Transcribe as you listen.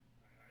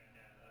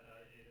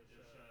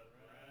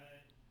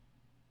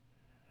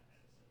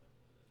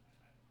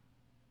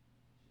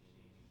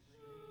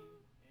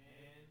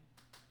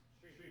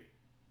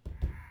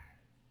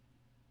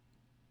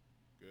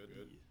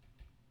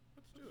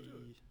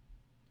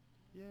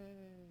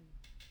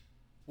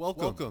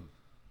Welcome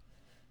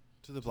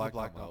to the Black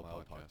Mild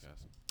Podcast.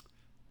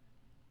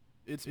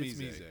 It's me,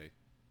 Zay.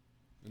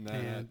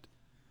 And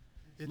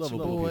it's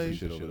lovable your boy.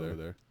 piece of shit over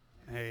there.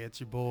 Hey, it's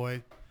your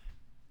boy,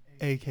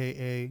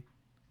 a.k.a.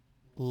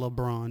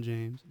 LeBron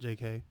James,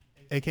 J.K.,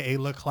 a.k.a.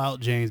 LeClout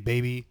James,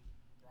 baby.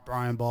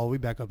 Brian Ball, we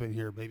back up in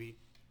here, baby.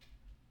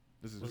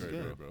 This is What's great,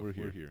 good? bro. We're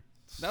here.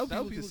 Now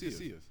people can see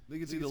us. They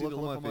can see the look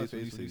on my face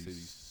when you say the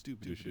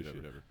stupidest shit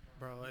ever.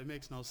 Bro, it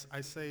makes no sense.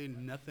 I say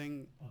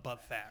nothing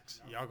but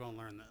facts. Y'all gonna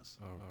learn this.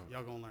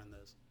 Y'all gonna learn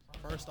this.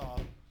 First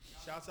off,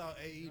 shouts out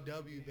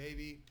AEW,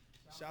 baby.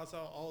 Shouts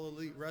out All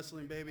Elite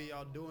Wrestling, baby.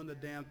 Y'all doing the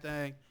damn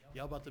thing.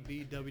 Y'all about to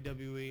beat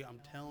WWE.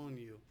 I'm telling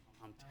you.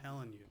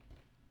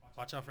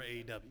 Watch out for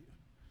AEW.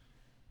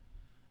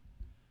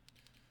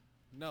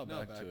 Now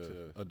back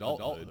to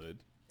adulthood.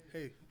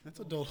 Hey, that's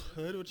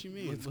adulthood. What you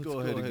mean? Let's go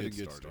ahead and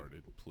get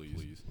started,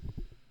 please.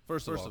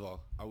 First of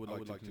all, I would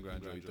like to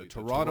congratulate the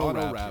Toronto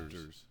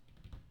Raptors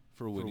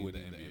for winning the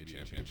NBA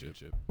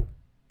championship.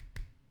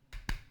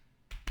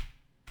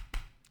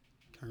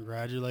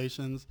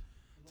 Congratulations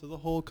to the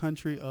whole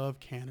country of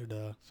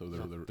Canada. So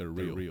they're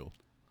real.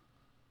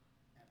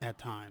 At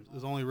times.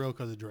 It's only real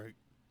because of Drake.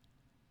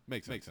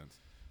 Makes sense.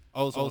 I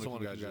also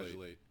want to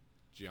congratulate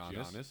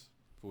Giannis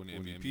for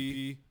winning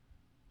MVP.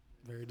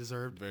 Very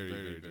deserved.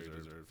 Very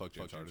deserved. Fuck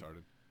James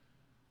Harden.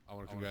 I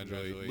want to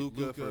congratulate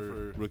Luka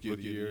for Rookie of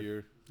the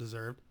Year.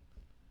 Deserved.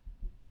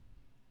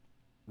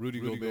 Rudy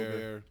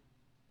Gobert.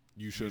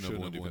 You shouldn't have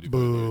won Defensive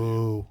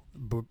Boo.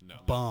 No.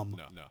 Bum.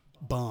 No.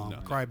 Bum. No.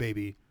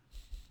 Crybaby.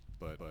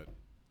 But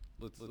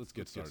let's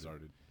get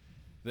started.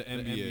 The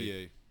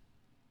NBA.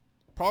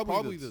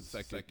 Probably the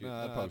second.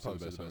 Probably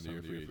the best time of the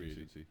year for free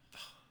agency.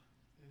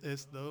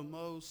 It's the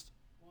most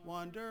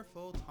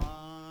wonderful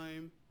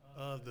time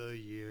of the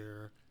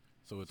year.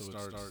 So it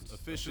starts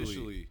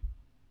officially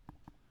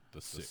the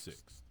 6th.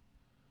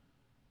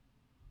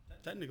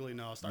 Technically,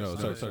 no. It No, starts it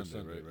starts Sunday.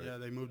 Sunday, right? Yeah,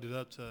 they moved it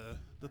up to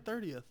the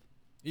 30th.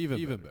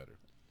 Even better.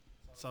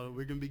 So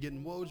we're going to be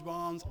getting Woj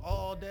bombs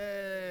all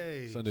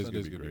day. Sunday's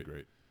going to be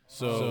great. Oh,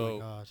 So,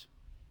 my gosh.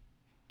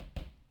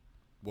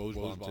 Woj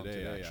bomb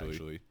today,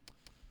 actually.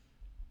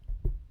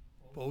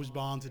 Woj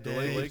bomb The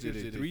today. Lakers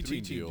did a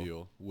three-team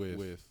deal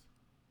with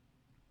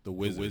the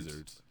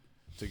Wizards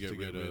to get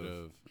rid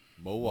of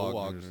Mo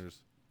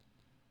Wagner's,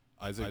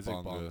 Isaac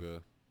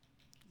Bonga,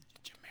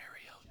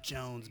 Jamario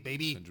Jones,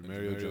 baby. and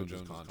Jamario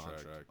Jones'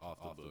 contract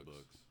off the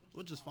books.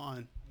 Which is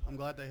fine. I'm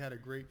glad they had a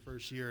great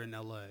first year in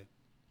L.A.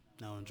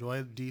 Now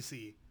enjoy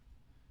D.C.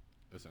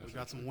 We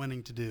got some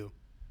winning to do.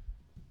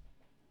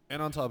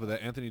 And on top of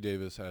that, Anthony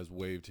Davis has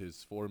waived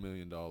his $4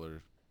 million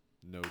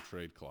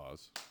no-trade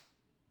clause.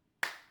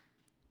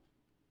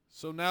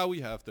 So now we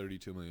have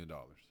 $32 million.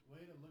 Way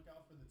to look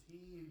out for the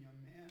team,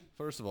 young man.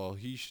 First of all,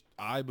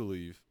 I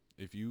believe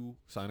if you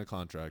sign a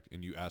contract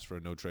and you ask for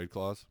a no-trade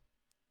clause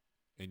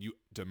and you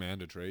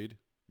demand a trade,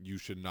 you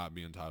should not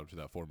be entitled to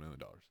that $4 million.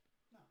 No.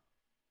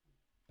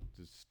 It's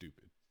just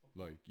stupid.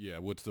 Like, yeah,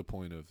 what's the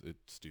point of it?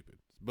 It's stupid.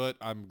 But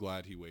I'm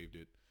glad he waived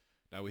it.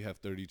 Now we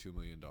have $32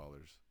 million. Kawhi,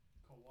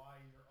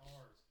 you're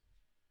ours.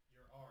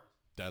 You're ours.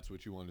 That's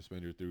what you want to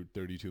spend your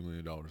 $32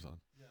 million on.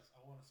 Yes, I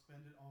want to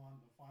spend it on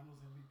the Finals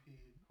MVP,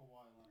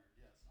 Kawhi Leonard.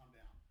 Yes, I'm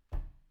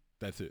down.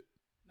 That's it.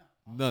 No,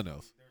 None obviously,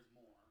 else. There's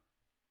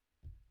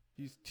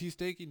more. He's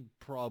taking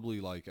probably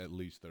like at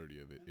least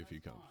 30 of it And if he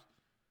that's comes.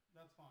 fine.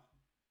 That's fine.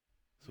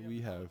 So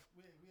we have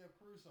we have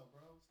Caruso,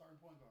 bro, starting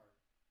point guard.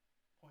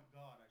 Point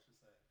guard, I should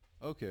say.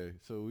 okay.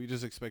 So we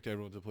just expect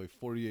everyone to play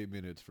 48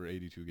 minutes for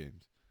 82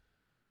 games.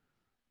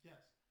 Yes.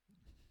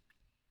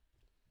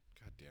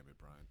 God damn it,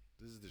 Brian.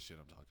 This is the shit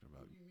I'm talking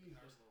about. What do you mean?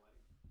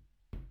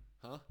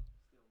 Huh?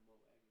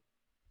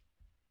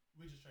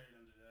 We just traded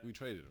him today. We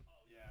traded him.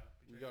 Oh yeah.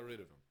 We got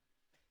rid of him.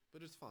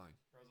 But it's fine.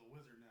 Bro's a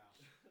wizard now.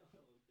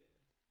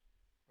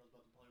 Bro's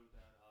about to play with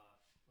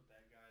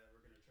that guy that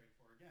we're gonna trade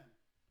for again.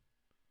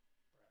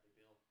 Bradley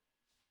Beal. I'm just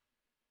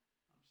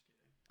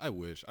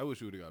kidding. I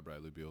wish we would have got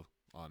Bradley Beal,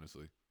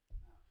 honestly.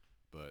 No.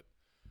 But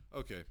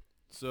okay.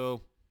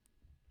 So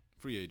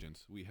free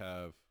agents. We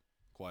have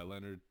Kawhi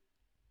Leonard.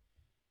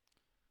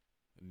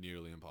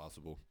 Nearly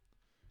impossible.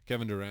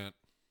 Kevin Durant.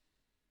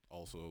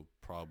 Also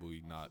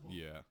probably not.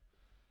 Yeah.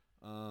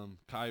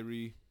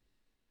 Kyrie.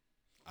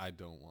 I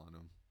don't want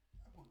him.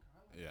 I want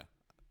Kyrie. Yeah.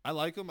 I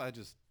like him. I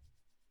don't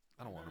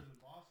want him. Better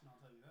than Boston, I'll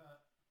tell you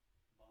that.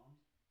 Bums.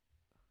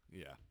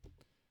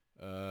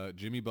 Yeah.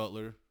 Jimmy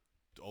Butler.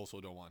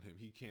 Also don't want him.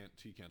 He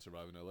can't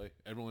survive in LA.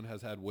 Everyone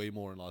has had way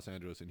more in Los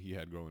Angeles than he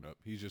had growing up.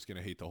 He's just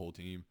gonna hate the whole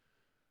team.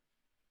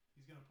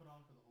 He's gonna put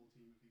on for the whole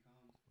team if he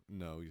comes.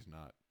 No, he's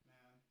not.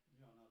 Man, you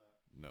don't know that.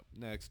 No.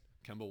 Next,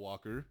 Kemba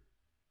Walker.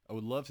 I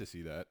would love to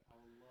see that. I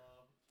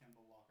love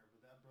Kemba Walker,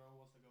 but that bro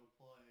wants to go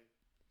play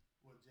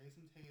with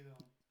Jason Tatum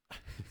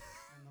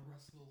and the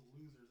rest of those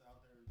losers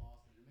out there in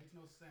Boston. It makes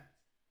no sense.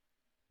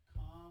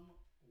 Come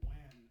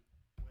win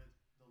with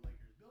the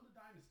Lakers. Build a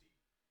dynasty.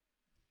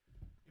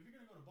 If you're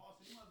gonna go to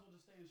Boston, you might as well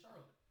just stay in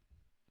Charlotte.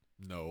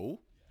 No.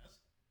 Yes.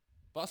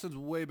 Boston's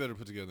way better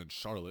put together than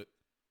Charlotte.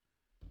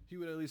 He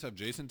would at least have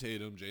Jason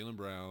Tatum, Jaylen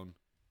Brown,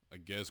 I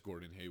guess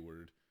Gordon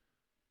Hayward.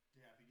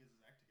 Yeah, if he gets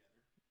his act together.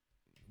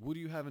 Who do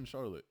you have in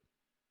Charlotte?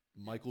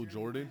 Michael Jeremy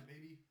Jordan? Lamb,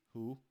 baby.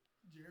 Who?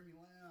 Jeremy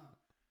Lamb.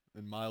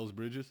 And Miles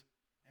Bridges?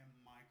 And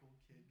Michael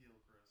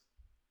Kidd-Gilchrist.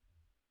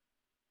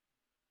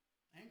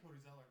 And Cody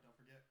Zeller, don't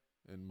forget.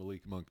 And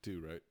Malik Monk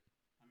too, right?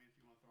 I mean, if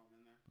you want to throw him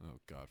in there. Oh,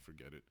 God,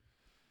 forget it.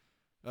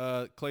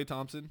 Klay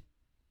Thompson?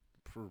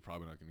 We're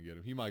probably not going to get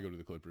him. He might go to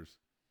the Clippers.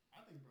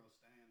 I think bro's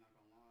staying, not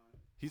going to lie.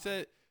 He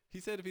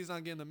said if he's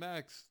not getting the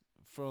max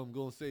from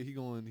Golden State, he's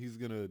going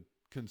to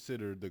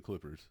consider the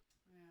Clippers.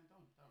 Man,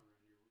 don't ruin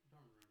your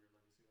legacy like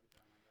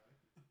that, my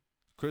guy.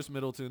 Chris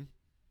Middleton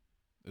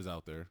is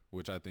out there,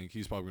 which I think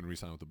he's probably going to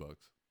re-sign with the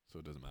Bucks, so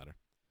it doesn't matter.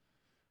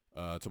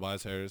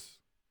 Tobias Harris,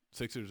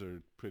 Sixers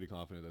are pretty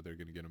confident that they're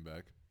going to get him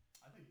back.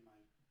 I think he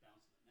might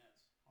bounce to the Nets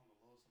on the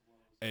lowest of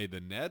lows. Hey,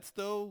 the Nets,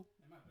 though,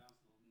 They might bounce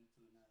to the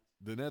Nets.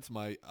 the Nets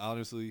might,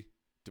 honestly,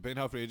 depending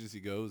how free agency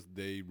goes,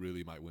 they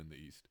really might win the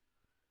East.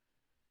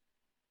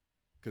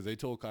 Because they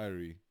told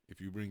Kyrie, if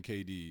you bring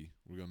KD,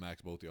 we're going to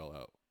max both y'all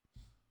out.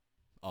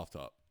 Off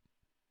top.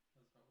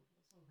 That's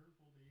so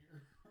hurtful to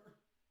hear.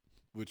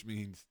 Which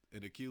means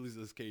an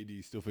Achilles'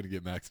 KD still finna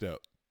get maxed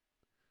out.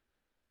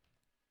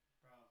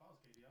 Bro, if I was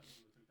KD, I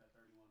would have took that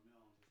 31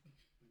 mil and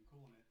just been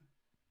cooling it for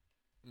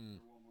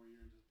one more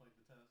year and just played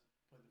the test,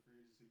 played the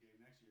free agency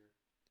game next year.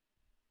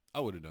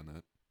 I would have done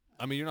that.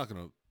 I mean, you're not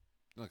gonna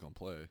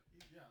play.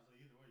 Yeah, so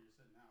either way, you're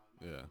sitting out.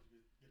 Yeah.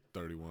 Get the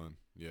 31.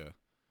 Yeah.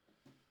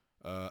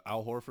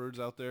 Al Horford's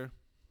out there.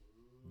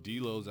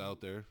 D'Lo's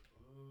out there.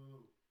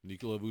 Ooh,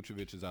 Nikola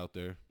Vucevic is out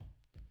there.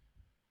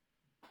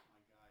 my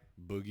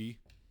guy. Boogie.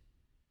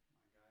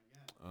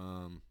 My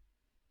guy again.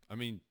 I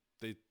mean,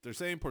 they're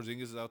saying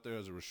Porzingis is out there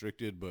as a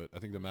restricted, but I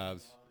think the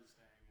Mavs. God is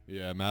staying in.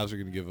 Yeah, Mavs are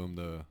gonna give him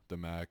the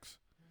max.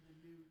 The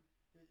new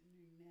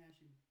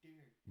Nash and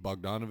Derek.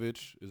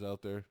 Bogdanovich is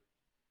out there.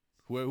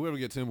 Whoever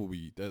gets him will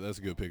be that's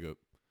a good pickup.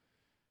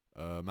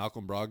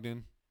 Malcolm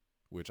Brogdon,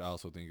 which I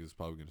also think is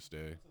probably gonna stay.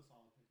 That's a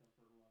solid pickup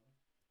for whoever.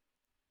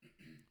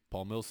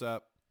 Paul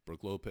Millsap,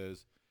 Brook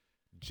Lopez,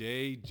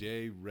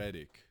 J.J.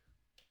 Redick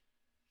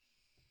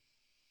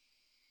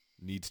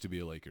needs to be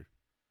a Laker.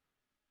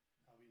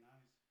 That'll be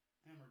nice.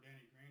 Him or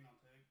Danny Green,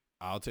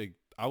 I'll take.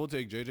 I will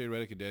take J.J.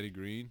 Redick and Danny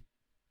Green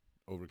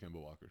over Kemba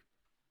Walker.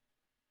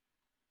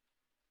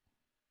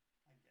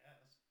 I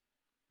guess.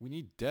 We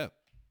need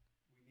depth.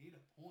 We need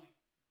a point.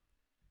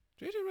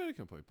 J.J. Redick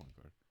can play point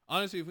guard.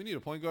 Honestly, if we need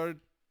a point guard,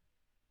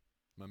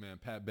 my man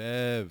Pat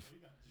Bev. You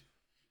got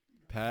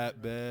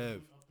Pat Bev.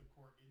 up the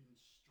court getting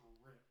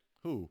stripped.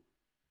 Who?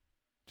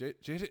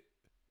 J.J.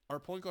 Our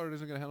point guard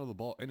isn't gonna handle the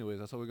ball. Anyways,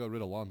 that's how we got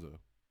rid of Lonzo.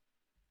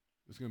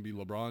 It's gonna be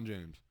LeBron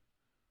James.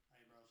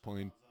 Hey, bro. Shout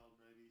Point. out Zell,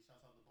 baby.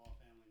 Shouts out the Ball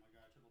family. My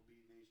guy, Triple B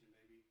Nation,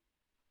 baby.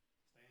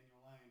 Stay in your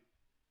lane.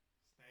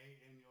 Stay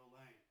in your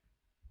lane.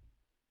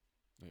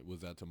 Wait,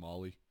 was that to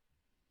Molly?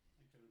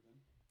 It could have been.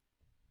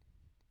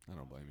 I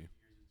don't blame you.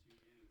 Years with you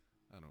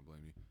anytime. I don't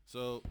blame you.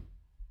 So,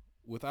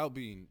 without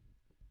being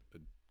a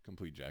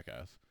complete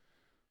jackass,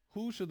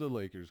 who should the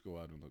Lakers go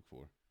out and look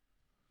for?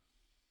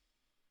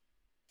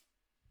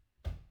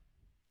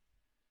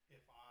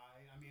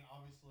 I mean,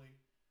 obviously,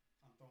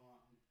 I'm throwing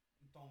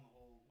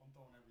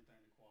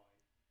everything to Kawhi.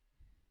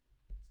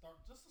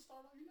 Just to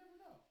start off. You never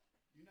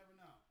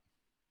know.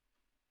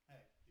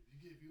 Hey,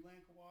 if you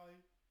land Kawhi,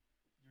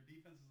 your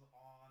defense is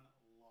on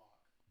lock,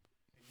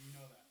 and you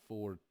know that.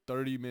 For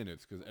 30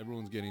 minutes, because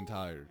everyone's getting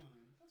tired.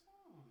 That's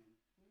fine.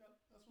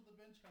 That's what the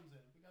bench comes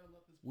in. We gotta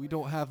let this. We play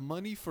don't out. have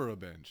money for a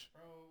bench.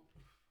 Bro,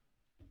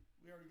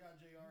 we already got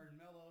JR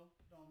and Melo.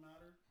 Don't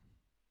matter.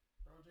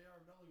 Bro, JR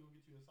and Melo will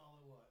get you a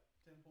solid,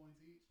 10 points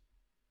each?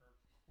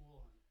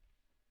 Or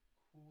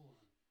cooling.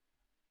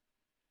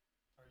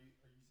 Are you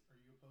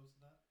opposed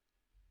to that?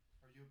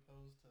 Are you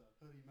opposed to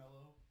Hoodie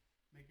Melo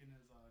making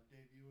his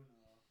debut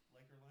in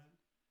Lakerland?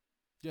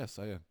 Yes,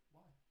 I am.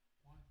 Why?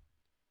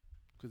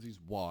 Because he's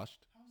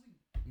washed How's he?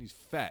 and he's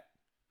fat.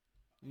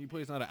 And he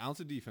plays not an ounce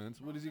of defense.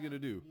 What is he going to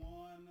do?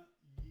 1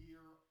 year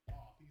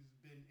off. He's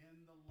been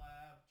in the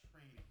lab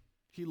training.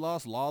 He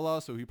lost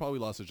Lala, so he probably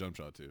lost a jump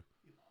shot too.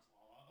 He lost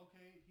Lala.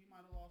 Okay, he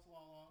might have lost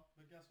Lala,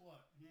 but guess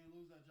what? He ain't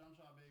lose that jump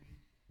shot, baby.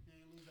 He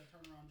ain't lose that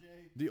turnaround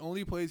J. The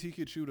only place he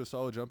could shoot a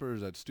solid jumper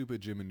is that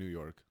stupid gym in New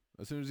York.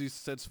 As soon as he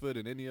sets foot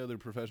in any other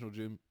professional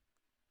gym,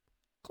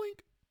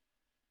 clink.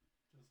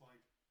 Just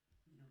like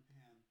your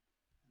man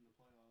in the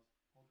playoffs,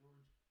 Paul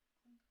George.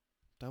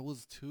 That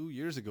was 2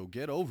 years ago.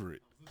 Get over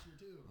it. That was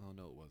this year too. Oh,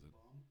 no, it wasn't.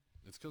 Bum.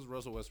 It's because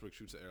Russell Westbrook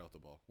shoots the air out the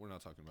ball. We're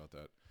not talking about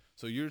that.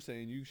 So you're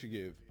saying you should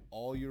give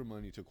all your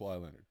money to Kawhi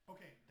Leonard.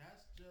 Okay,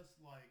 that's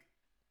just like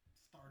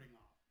starting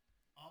off.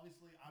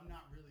 Obviously, I'm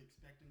not really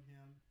expecting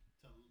him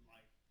to come.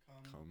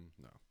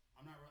 No.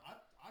 I'm not.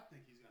 I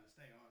think he's gonna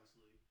stay.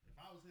 Honestly, if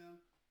I was him,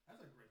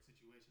 that's a great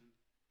situation.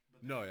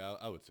 But No, yeah,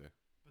 I would say.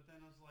 But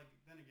then it's like,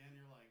 then again,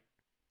 you're like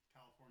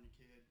California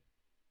kid,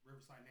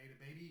 Riverside native,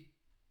 baby.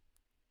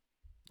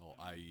 Oh,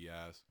 IE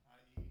ass.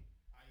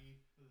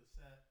 IE for the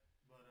set.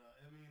 But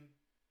I mean,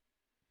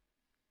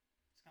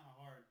 it's kind of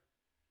hard.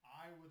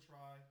 I would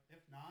try.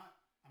 If not,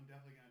 I'm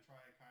definitely gonna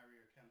try a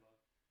Kyrie or Kemba.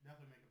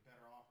 Definitely make a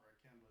better offer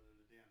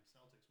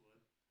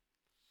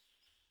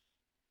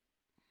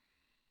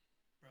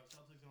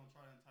Celtics gonna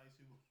try to entice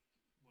you with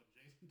what,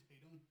 Jason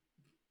Tatum?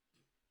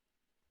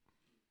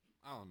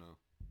 I don't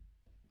know.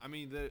 I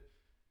mean,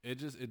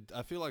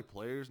 I feel like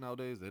players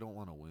nowadays, they don't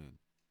want to win.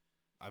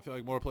 I feel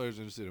like more players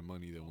are interested in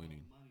money than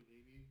winning. Money,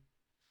 baby.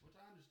 Which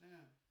I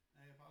understand.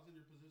 Hey, if I was in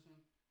your position,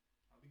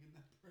 I'd be getting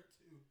that bread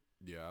too.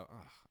 Yeah,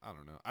 I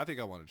don't know. I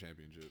think I want a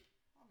championship.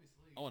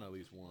 Obviously. I want at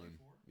least one.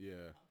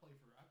 Yeah. I play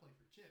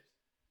for chips.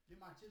 Get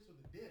my chips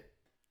with a dip.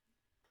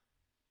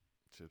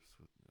 Chips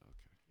with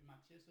okay. Get my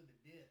chips with a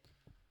dip.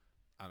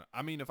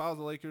 I mean, if I was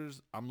the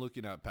Lakers, I'm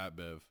looking at Pat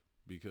Bev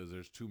because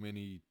there's too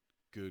many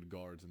good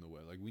guards in the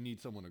West. Like, we need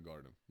someone to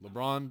guard him.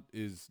 LeBron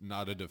is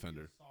not a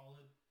defender. A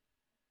solid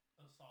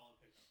pickup.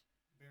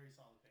 Very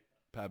solid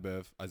pickup. Pat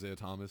Bev, Isaiah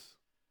Thomas.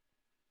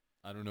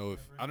 I don't know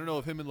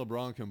if him and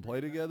LeBron can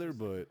play together,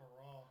 but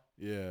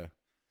yeah,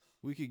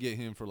 we could get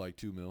him for like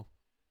 $2 million.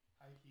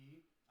 High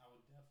key, I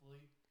would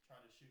definitely try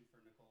to shoot for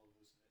Nikola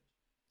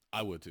Vucevic.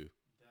 I would too,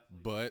 Definitely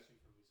but shoot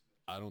for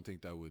Vucevic. I don't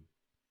think that would.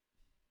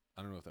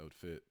 I don't know if that would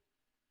fit.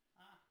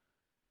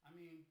 I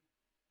mean,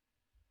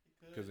 it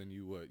could. Because then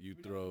you we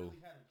throw. We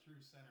really had a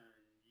true center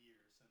in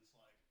years since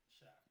like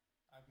Shaq.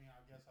 I mean,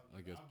 I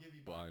guess I'll give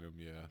you Bynum,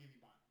 yeah. I'll give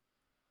you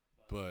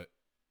Bynum. But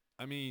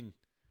I mean,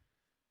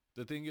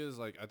 the thing is,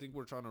 like, I think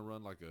we're trying to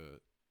run like a.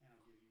 And I'll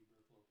give you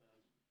Brook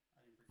Lopez.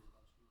 I didn't forget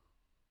about you.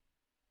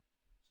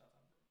 Shout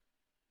out Brook.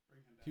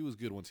 Bring him back. He was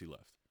good once he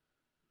left.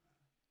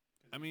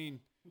 I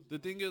mean, the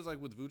thing is,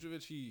 like with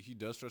Vucevic, he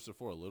does stretch the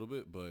floor a little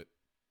bit, but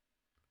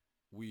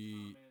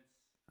we.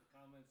 The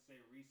comments say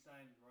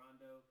re-sign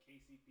Rondo,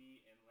 KCP,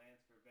 and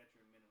Lance for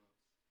veteran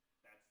minimums.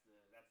 That's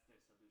their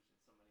solution.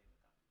 Somebody in the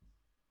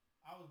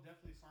comments. I was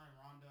definitely signing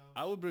Rondo.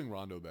 I would bring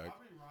Rondo back.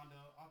 I'll bring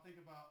Rondo. I'll think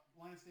about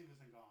Lance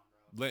Stevenson gone,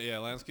 bro. Yeah,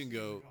 Lance can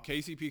go.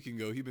 KCP can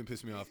go. He's been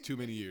pissing me off too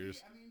many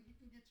years. I mean, he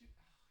can get you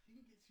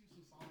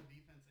some solid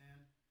defense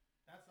in.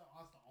 That's the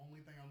only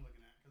thing I'm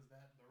looking at, because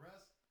the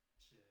rest,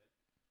 shit.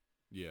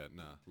 Yeah,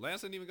 nah.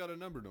 Lance ain't even got a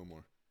number no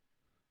more.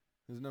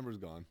 His number's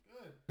gone.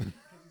 Good, because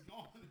he's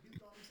gone. He's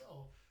gone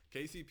himself.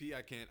 KCP,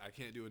 I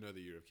can't do another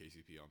year of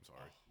KCP. I'm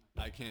sorry.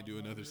 I can't do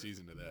another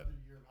season of that.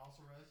 Another year of house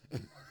arrest. I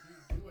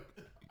can't do it.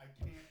 I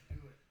can't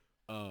do it.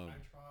 I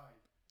tried.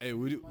 Hey,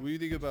 what do you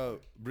think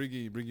about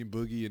bringing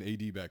Boogie and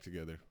AD back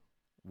together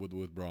with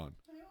Braun?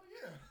 Hell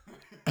yeah.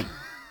 Hell yeah.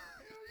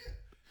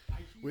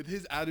 With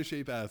his out of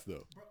shape ass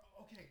though. Bro,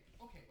 okay.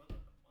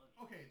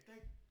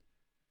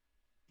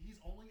 He's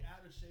only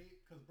out of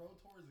shape because bro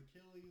tore his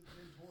Achilles and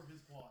then tore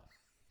his quad.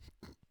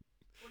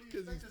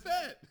 Because he's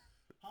fat.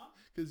 Huh?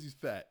 Because he's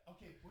fat.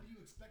 Okay, what do you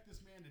expect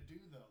this man to do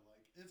though?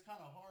 Like, it's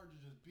kind of hard to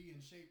just be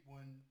in shape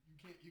when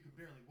you can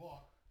barely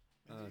walk.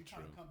 And then you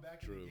kind of come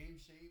back into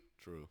game shape.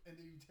 True. And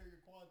then you tear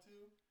your quad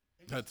too.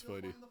 And That's still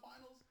funny. In the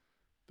finals.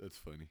 That's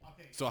funny.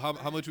 Okay. So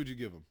how much would you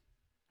give him?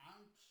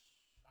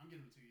 I'm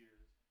giving him 2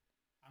 years.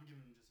 I'm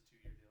giving him just a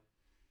 2-year deal.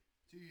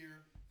 2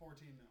 year,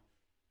 14 mil.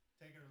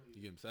 Take it or leave it.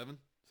 You give him 7?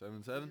 7?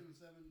 I give him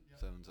 7. Yep.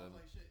 7. I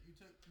was like, shit, you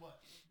took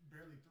what?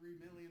 Barely $3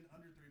 million,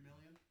 under $3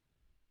 million.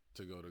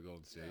 To go to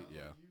Golden State,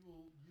 yeah. Like,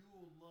 you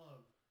will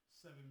love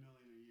 $7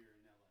 million a year in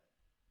LA.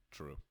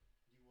 True.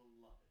 You will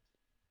love it.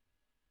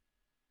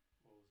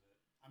 What was it?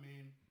 I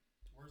mean,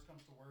 worst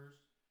comes to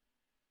worst.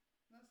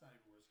 That's not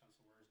even worst comes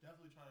to worst.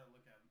 Definitely try to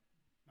look at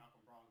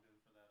Malcolm Brogdon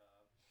for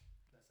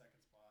that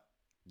second spot.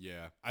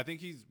 Yeah, I think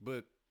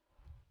but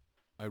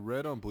I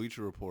read on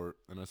Bleacher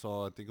Report, and I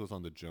think it was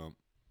on The Jump,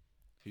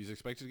 he's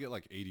expected to get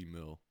like 80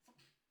 mil.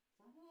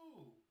 For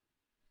who?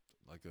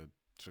 Like a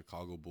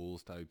Chicago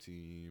Bulls type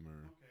team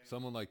or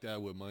someone like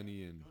that with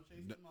money and go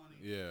chase the money.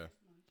 Yeah.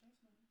 Chase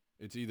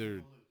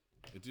money.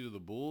 It's either the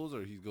Bulls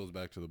or he goes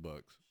back to the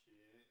Bucks.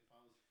 Shit, if I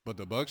was, But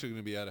the Bucks are going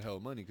to be out of hell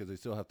of money because they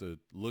still have to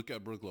look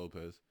at Brook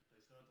Lopez.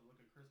 they still have to look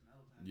at Chris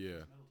Middleton.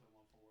 Yeah. Chris Middleton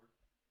went forward.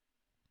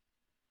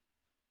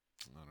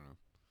 I don't know,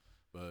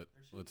 but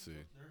let's see.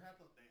 They have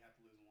to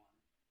lose one.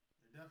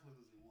 They're definitely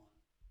losing one.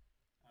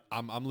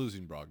 I'm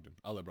losing Brogdon.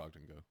 I'll let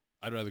Brogdon go.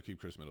 I'd rather keep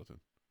Chris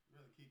Middleton.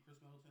 You'd rather keep Chris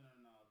Middleton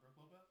and Brook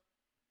Lopez?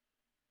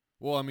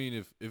 Well, I mean,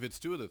 if it's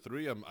 2 of the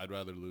 3, I'd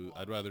rather lose.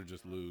 I'd rather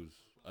just lose.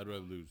 I'd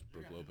rather lose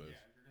Brook Lopez.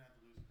 Yeah, you're gonna have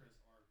to lose Chris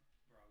or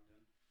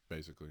Brogdon.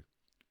 Basically.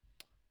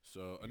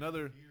 So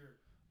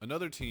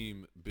another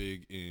team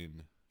big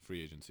in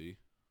free agency,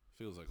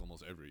 feels like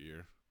almost every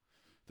year.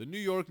 The New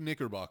York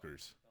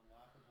Knickerbockers. The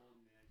lockable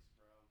Knicks,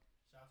 bro.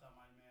 Shouts out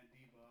my man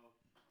Debo.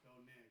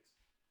 Go Knicks.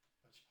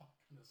 But y'all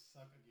gonna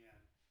suck again.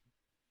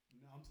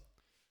 No, I'm sorry.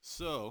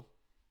 So,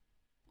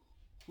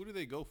 who do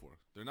they go for?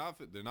 They're not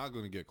going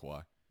to get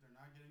Kawhi. They're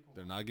not getting Kawhi.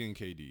 They're not getting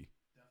KD.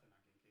 Definitely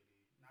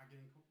not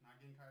getting KD. Not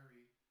getting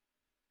Kyrie.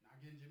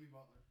 Not getting Jimmy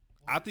Butler.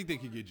 I think they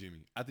could get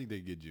Jimmy.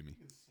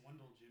 You can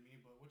swindle Jimmy,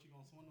 but what you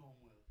gonna swindle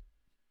him with?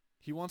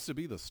 He wants to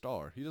be the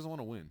star. He doesn't want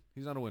to win.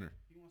 He's not a winner.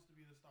 He wants to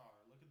be the star.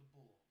 Look at the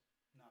Bulls.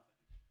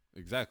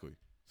 Nothing. Exactly.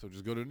 So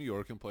just go to New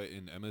York and play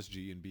in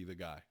MSG and be the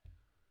guy.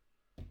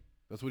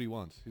 That's what he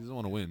wants. He doesn't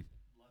want to win.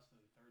 Less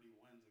than 30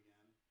 wins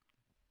again.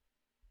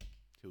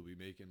 He'll be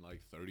making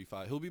like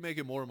 35. He'll be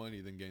making more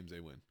money than games they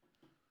win.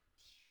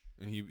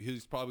 And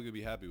he's probably going to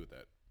be happy with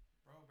that.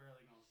 Bro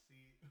barely gonna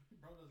see.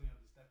 Bro doesn't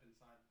have to step in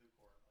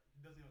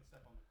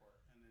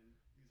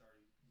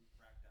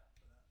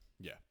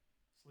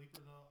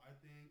Sleeper though, I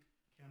think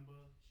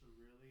Kemba should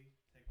really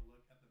take a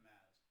look at the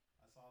Mavs.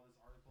 I saw this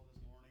article this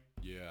morning,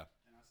 Yeah.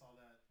 and I saw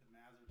that the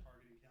Mavs are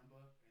targeting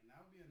Kemba, and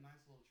that would be a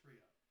nice little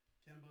trio.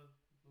 Kemba,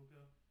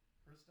 Luka,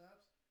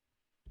 Kristaps.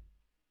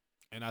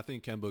 And I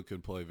think Kemba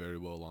could play very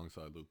well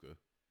alongside Luka.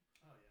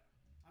 Oh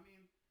yeah. I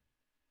mean,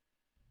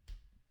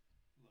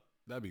 look.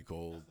 That'd be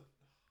cold.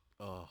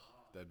 Oh,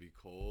 that'd be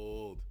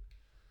cold.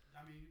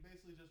 I mean, you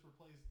basically just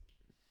replaced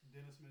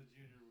Dennis Smith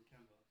Jr. with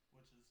Kemba,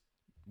 which is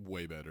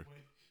Way better.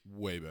 way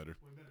Way better.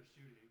 better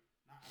shooting,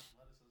 not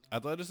athleticism.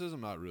 Athleticism,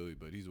 not really,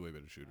 but he's a way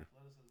better shooter.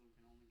 Athleticism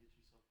can only get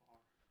you so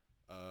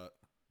far.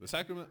 The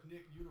Sacramento.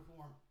 Nick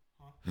uniform,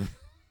 huh?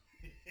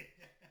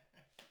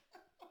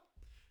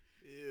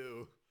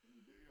 Ew.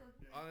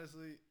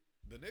 Honestly,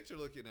 the Knicks are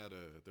looking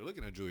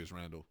at Julius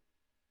Randle.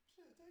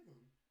 Shit, take him.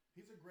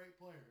 He's a great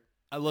player.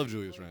 I love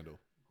Julius Laker. Randle.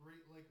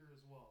 Great Laker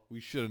as well.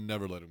 We should have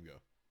never let him go.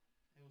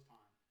 It was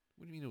time.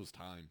 What do you mean it was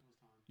time? It was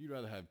time. You'd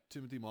rather have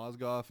Timothy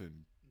Mozgov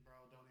and Bro,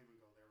 don't even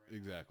go there right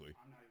exactly.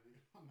 now. I'm not even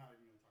gonna talk about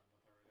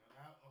that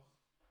right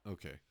now.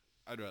 Okay.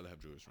 I'd rather have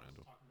Julius I was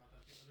Randle. talking about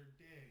that the other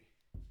day.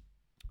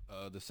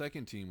 The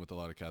second team with a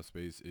lot of cap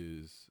space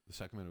is the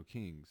Sacramento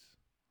Kings,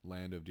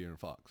 land of De'Aaron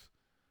Fox.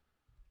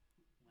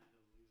 Land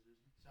of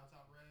losers. Shouts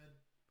out Red.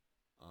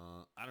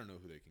 I don't know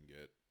who they can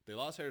get. They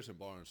lost Harrison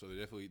Barnes, so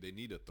they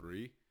need a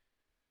 3.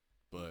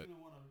 But Who's gonna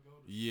wanna go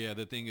to yeah,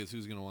 the thing is,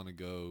 who's gonna want to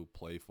go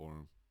play for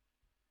him?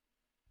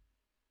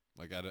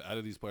 Like out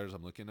of these players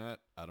I'm looking at,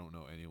 I don't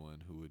know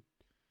anyone who would.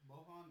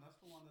 Bohan, that's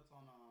the one that's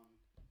on.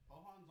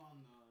 Bohan's on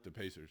The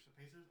Pacers.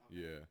 The Pacers. Okay.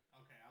 Yeah.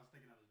 Okay, I was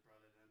thinking of his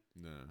brother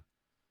then. Nah.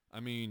 I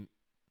mean,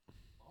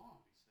 Bohan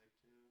would be sick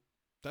too.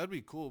 that'd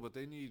be cool, but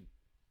they need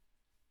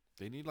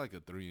like a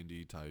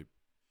 3-and-D type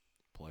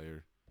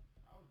player.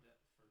 I would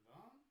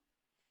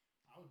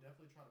I would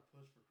definitely try to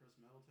push for Chris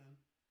Middleton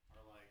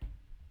or like.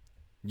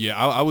 Yeah,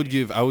 I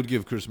would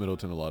give Chris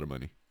Middleton a lot of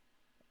money.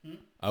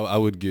 I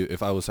would give,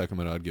 if I was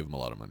Sacramento, I'd give him a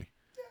lot of money.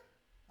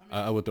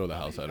 I I would throw the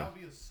house at him. That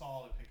would be a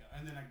solid pickup.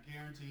 And then I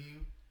guarantee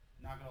you,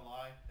 not gonna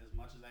lie, as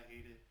much as I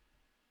hate it,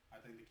 I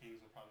think the Kings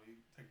will probably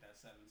take that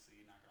 7th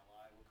seed. Not gonna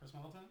lie, with Chris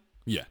Middleton.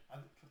 Yeah.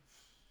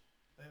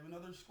 They have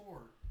another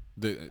scorer.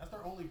 The, That's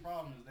their only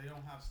problem is they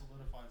don't have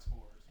solidified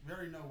scorers. We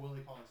already know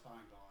Willie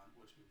Cauley-Stein gone,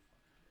 which we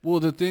fucking get. well,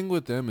 the thing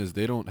with them is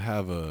they don't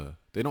have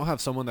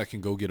someone that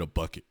can go get a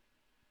bucket.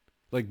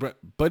 Like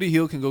Buddy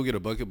Hield can go get a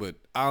bucket, but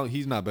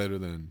he's not better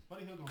than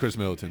Buddy Hield gonna Chris be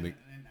Middleton. in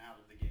and out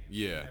of the game.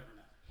 Yeah. You never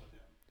know with him.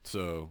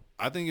 So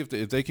I think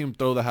if they can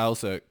throw the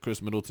house at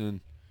Chris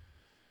Middleton,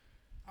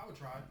 I would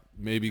try.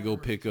 maybe go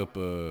Never pick try. up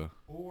a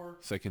Or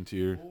second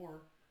tier. you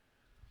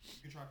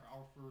could try for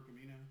Alfred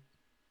Camino.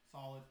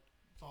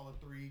 Solid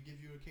 3. Give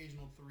you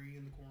occasional 3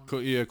 in the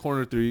corner. Yeah,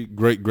 corner 3,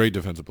 great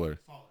defensive player.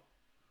 Solid.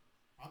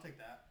 I'll take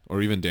that.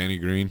 Or even Danny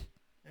Green.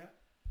 Yeah,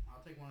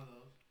 I'll take one of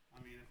those.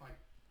 I mean, if I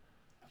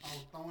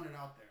was throwing it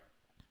out there.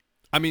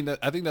 I mean,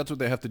 I think that's what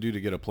they have to do to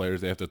get a player.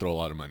 Is they have to throw a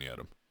lot of money at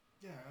him.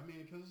 Yeah, I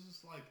mean, because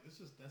it's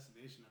just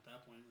decimation at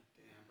that point.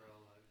 Like, damn, bro,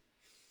 like.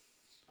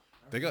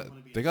 I really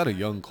wanna be They got a excited.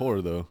 young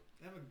core though.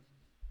 They have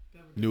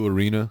a New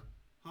arena.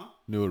 Huh?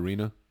 New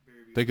arena. Very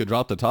They beautiful. could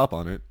drop the top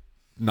on it.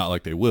 Not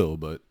like they will,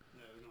 but.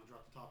 Yeah, they're gonna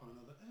drop the top on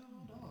another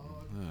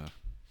L dog.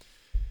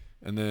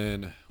 And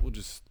then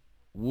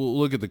we'll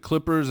look at the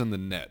Clippers and the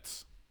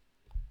Nets.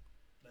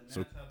 The Nets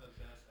So- have the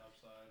best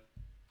upside.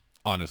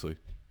 Honestly,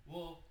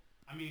 Well,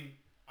 I mean,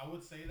 I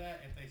would say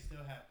that if they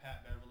still had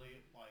Pat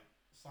Beverly like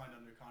signed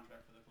under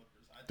contract for the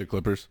Clippers. the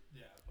Clippers.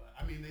 Yeah, but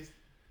I mean they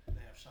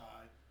have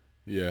Shy.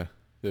 Yeah,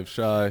 they have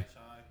Shy.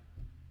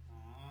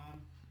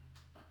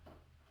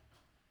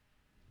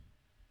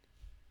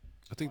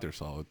 I think they're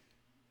solid.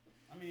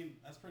 I mean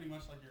that's pretty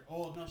much like your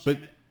no But-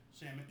 Shamit.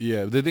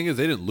 Yeah, the thing is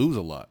they didn't lose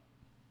a lot.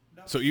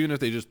 No. So even if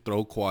they just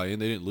throw Kawhi in,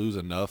 they didn't lose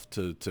enough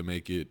to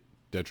make it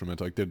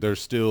detrimental. Like they're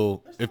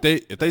still if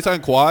they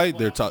sign Kawhi,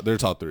 they're top 3. They're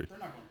not going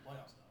to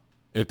playoffs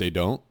though. If they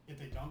don't, If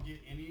they don't get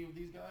any of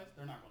these guys,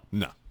 they're not going.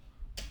 no.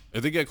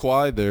 If they get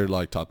Kawhi, they're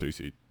like top 3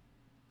 seed.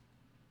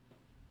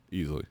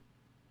 Easily.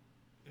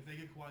 If they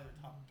get Kawhi,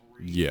 they're top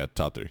 3. Yeah,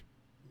 top 3.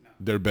 No.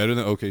 They're better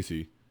than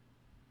OKC.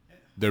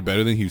 They're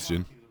better than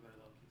Houston.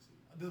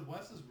 The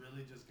West is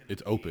really just going to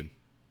It's open.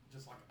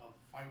 Just like a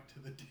fight to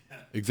the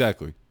death.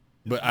 Exactly.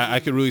 But I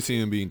could really see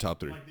them being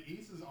top 3. Like the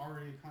East is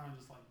already kind of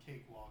just like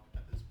cakewalk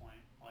at this point.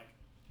 Like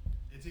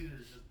it's either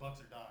just Bucks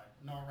or die.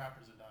 No,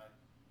 Raptors or die.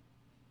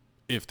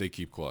 If they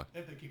keep Kawhi.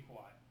 If they keep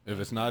quiet. If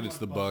it's not, it's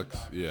the Bucks. or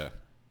die. Yeah.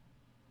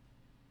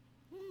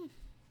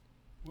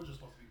 We're just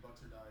supposed to be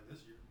Bucks or die this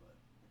year, but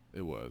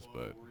It was, whoa,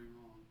 but were you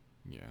wrong?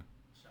 yeah.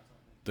 Shouts out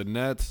The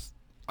Nets,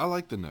 I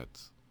like the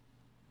Nets.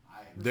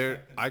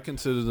 They're I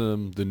consider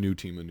them the new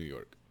team in New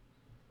York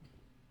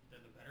the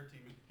better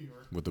team in New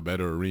York. with a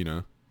better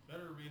arena.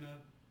 Better arena.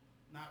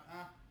 Not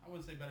I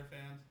wouldn't say better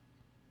fans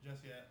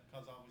just yet,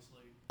 because obviously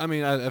I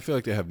mean, I feel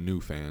like they have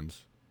new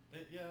fans,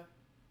 yeah.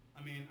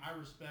 I mean, I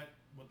respect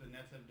what the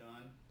Nets have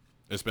done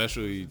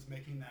especially. since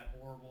making that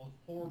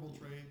horrible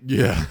trade.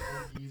 Yeah.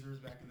 Old geezers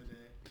back in the day.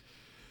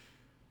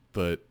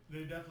 But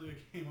They definitely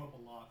came up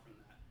a lot from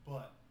that.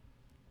 But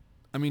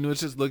I mean,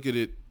 let's just look at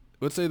it.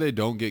 Let's say they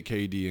don't get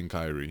KD and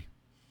Kyrie.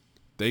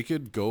 They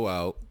could go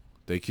out.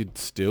 They could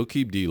still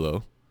keep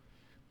D'Lo.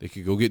 They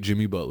could go get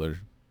Jimmy Butler.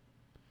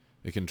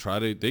 They can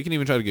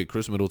even try to get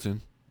Chris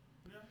Middleton.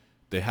 Yeah.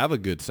 They have a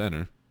good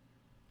center.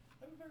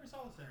 They have a very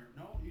solid center.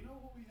 No, you know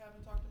what we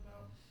haven't talked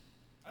about?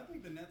 I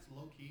think the Nets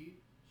low-key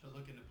should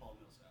look into Paul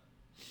Millsap.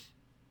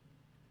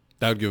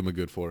 That would give him a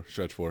good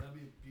stretch four. That'd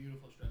be a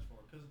beautiful stretch for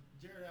because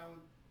Jared Allen,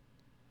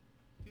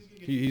 he's gonna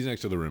get He's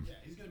next to the rim. yeah,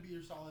 he's gonna be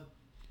your solid,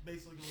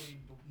 basically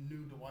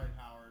new Dwight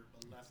Howard,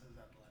 but less as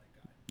athletic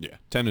guy. Yeah,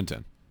 10 and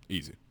 10,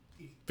 easy.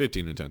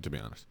 15 and 10 to be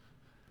honest.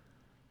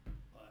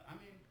 But I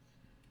mean,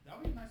 that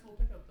would be a nice little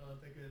pickup though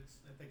if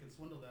they could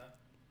swindle that.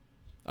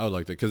 I would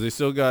like that because they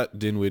still got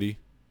Dinwiddie,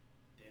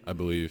 I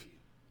believe.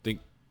 I think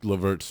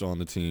Levert's still on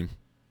the team,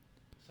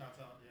 Shouts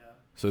out, yeah.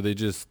 so they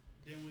just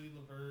Dinwiddie,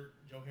 Levert,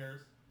 Joe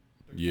Harris.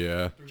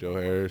 Yeah, Joe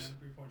Harris.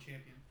 3-point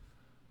champion.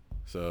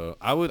 So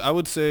I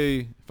would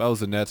say if I was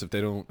the Nets, if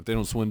they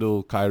don't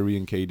swindle Kyrie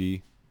and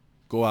KD,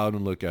 go out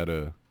and look at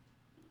a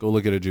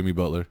Jimmy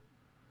Butler.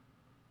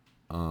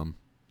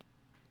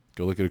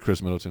 Go look at a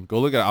Chris Middleton. Go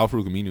look at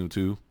Al-Farouq Aminu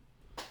too.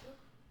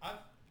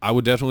 I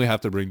would definitely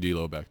have to bring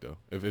D'Lo back though.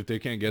 If they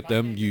can't get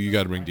them, you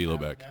got to bring D'Lo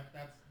back.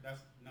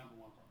 That's number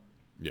one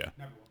priority. Yeah.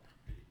 Number one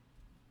priority.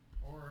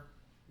 Or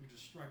we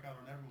just strike out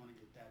on everyone and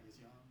get Thaddeus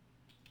Young,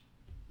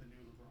 the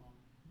new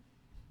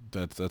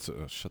LeBron.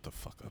 That's shut the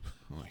fuck up.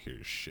 I don't hear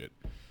your shit.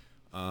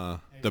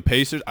 The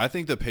Pacers. I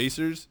think the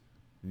Pacers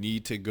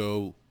need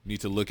to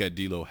look at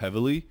D'Lo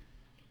heavily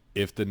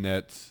if the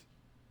Nets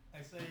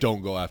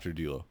don't go after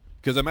D'Lo.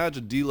 Because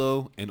imagine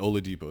D'Lo and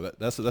Oladipo.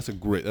 That's a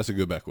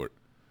good backcourt.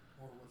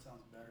 Or what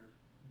sounds better,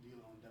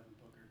 D'Lo and Devin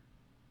Booker.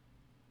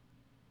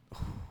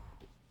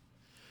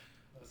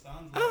 That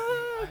sounds like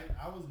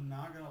I was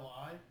not gonna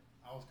lie.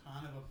 I was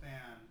kind of a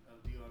fan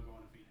of D'Lo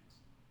going to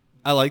Phoenix.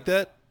 I like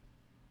that.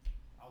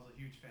 I was a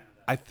huge fan of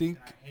that. I think.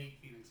 And I hate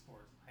Phoenix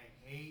sports. I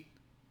hate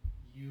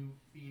you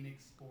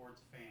Phoenix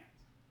sports fans.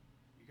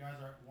 You guys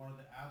are one of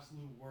the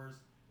absolute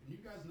worst, and you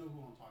guys know who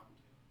I'm talking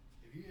to.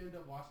 If you end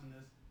up watching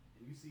this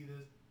and you see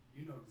this,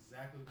 you know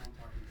exactly who I'm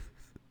talking to.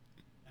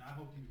 And I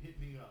hope you hit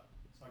me up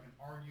so I can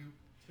argue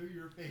to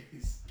your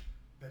face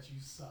that you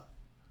suck.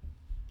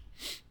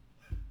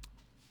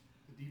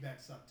 The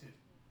D-backs suck too.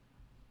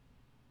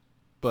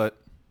 But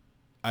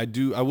I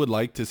would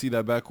like to see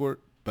that backcourt,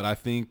 but I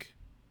think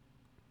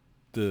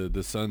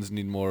the Suns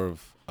need more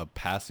of a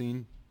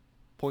passing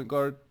point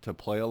guard to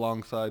play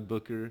alongside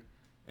Booker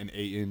and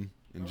Ayton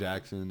and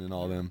Jackson and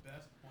all Your them.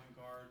 best point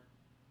guard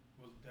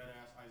was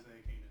dead-ass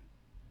Isaiah Kanan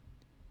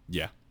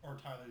Yeah. or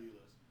Tyler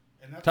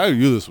Ulis. And that's Tyler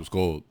Ulis was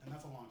gold. And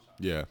that's a long shot.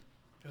 Yeah.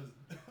 Because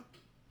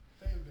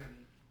they have been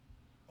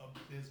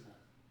abysmal.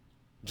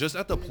 Just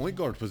at the point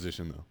guard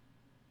position though.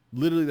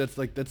 Literally that's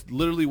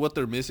literally what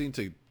they're missing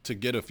to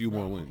get a few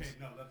more wins. Okay,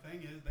 no, the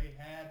thing is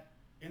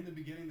in the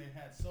beginning they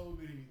had so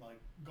many like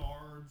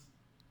guards.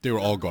 They were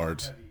all that were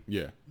guards. heavy.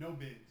 Yeah. No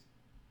bigs.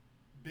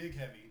 Big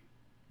heavy.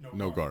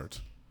 No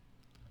guards.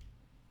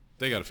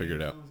 They got to figure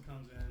it out. Jones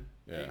comes in.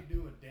 Yeah. They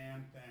do a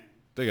damn thing.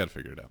 They got to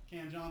figure it out.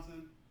 Cam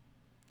Johnson.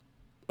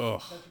 Oh.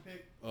 Such a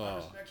pick. I Oh,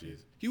 respect jeez. it.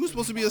 He was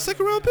supposed to be a He's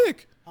second round targeted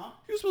pick. down. Huh?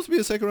 He was supposed to be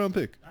a second round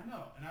pick. I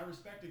know, and I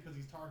respect it because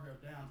he's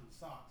targeted down to the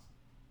Sox.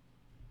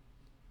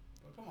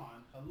 But come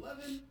on,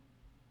 11.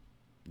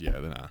 Yeah,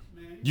 then nah.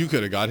 Man, You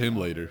could have got him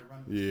out later. there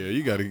running Yeah, the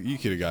you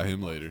streets. could have got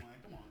him later.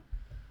 Like, come on.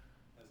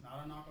 That's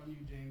not a knock on you,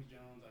 James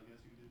Jones. I guess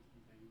you did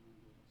some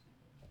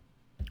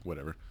things.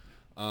 Whatever.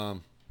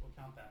 We'll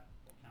count that.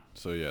 We'll count.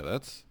 So yeah,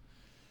 that's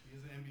He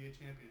is an NBA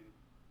champion,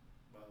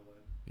 by the way.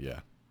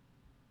 yeah.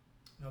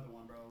 Another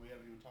one, bro. We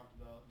haven't even talked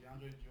about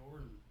DeAndre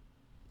Jordan.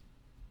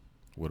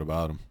 What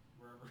about him?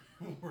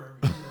 Wherever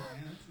he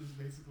lands is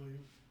basically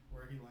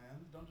where he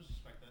lands. Don't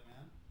disrespect that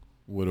man.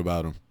 What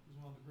about him? He's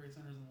one of the great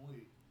centers in the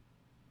league.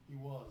 He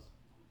was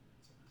one of the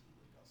great centers in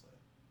the league, I'll say.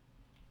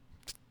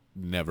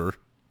 Never.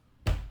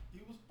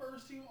 He was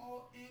first team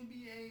All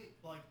NBA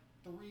like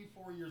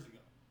 3-4 years ago.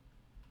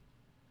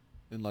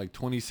 In like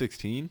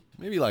 2016,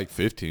 maybe like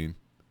 15.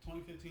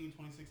 2015,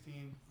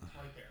 2016, it's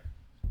right there.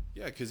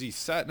 Yeah, because he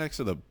sat next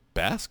to the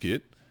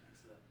basket.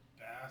 Next to the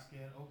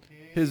basket,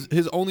 okay.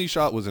 His only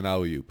shot was an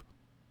alley-oop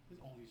His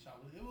only shot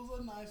was it was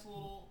a nice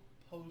little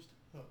post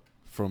hook.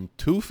 from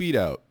 2 feet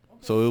out.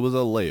 So it was a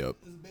layup.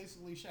 It's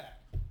basically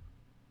Shaq.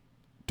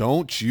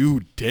 Don't you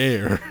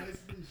dare. It's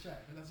basically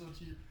Shaq, and that's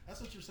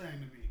what you're saying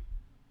to me.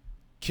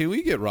 Can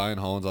we get Ryan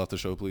Hollins off the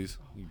show, please?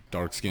 You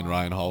dark-skinned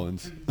Ryan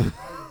Hollins. We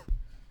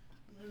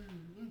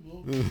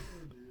love him, dude.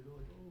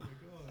 Like, oh my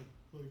god.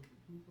 Like,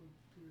 who the fuck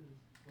cares?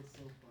 That's so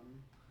funny.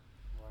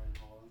 Ryan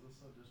Hollins, that's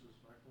so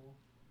disrespectful.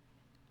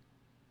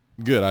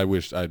 Good.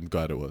 I'm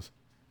glad it was.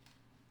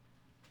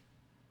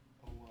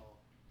 Oh well.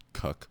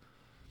 Cuck.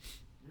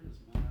 You're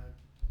just mad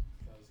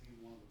because he's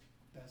one of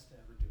the best to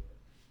ever do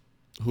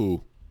it.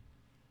 Who?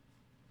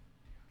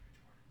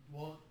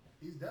 Well,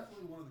 he's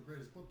definitely one of the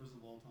greatest Clippers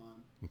of all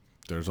time.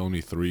 There's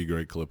only 3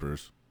 great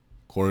Clippers.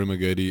 Corey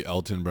Maggette,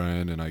 Elton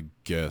Brand, and I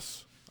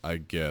guess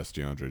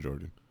DeAndre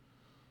Jordan.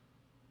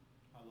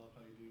 I love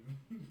how you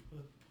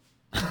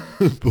do.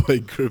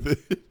 Blake Griffin.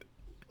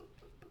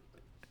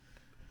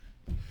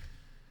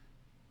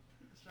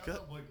 Shout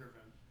out Blake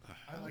Griffin.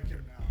 I like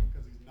him now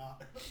because he's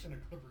not in a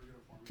Clipper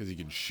uniform. Because he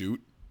can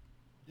shoot.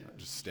 Yeah,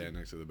 Just stand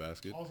next to the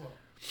basket. Also,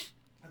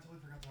 I totally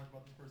forgot to talk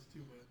about this person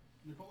too, but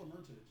Nikola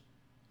Mirotic.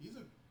 He's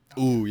a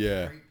Ooh,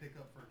 yeah. great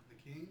pickup for the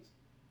Kings.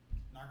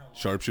 Not gonna lie.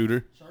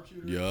 Sharpshooter.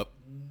 Sharpshooter. Yup.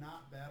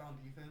 Not bad on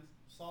defense.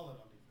 Solid on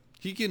defense.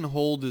 He can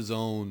hold his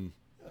own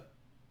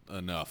Yeah.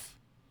 enough.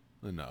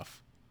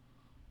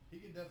 He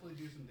could definitely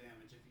do some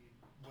damage if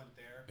he went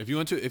there. If you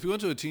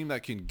went to a team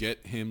that can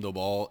get him the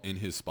ball in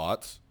his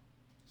spots,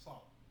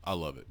 Solid. I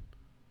love it.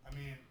 I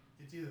mean,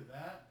 it's either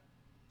that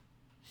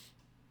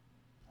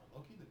or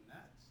low-key the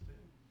Nets,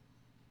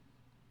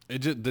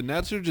 too. The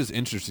Nets are just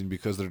interesting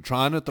because they're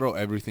trying to throw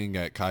everything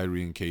at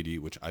Kyrie and KD,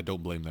 which I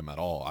don't blame them at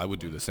all. I would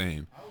do the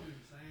same. I would do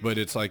the same. But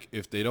it's like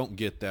if they don't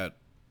get that,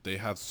 they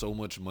have so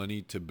much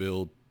money to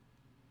build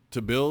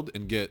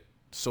and get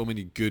so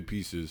many good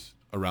pieces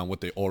around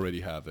what they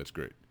already have. That's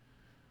great.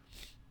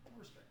 I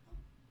respect them.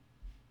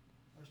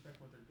 I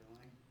respect what they're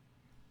doing.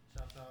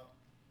 Shouts out.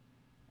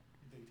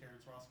 You think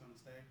Terrence Ross going to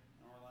stay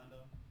in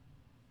Orlando?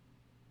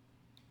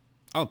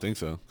 I don't think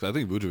so because I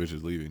think Vucevic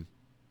is leaving,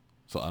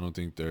 so I don't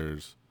think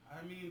there's.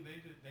 I mean, they made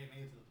it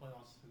to the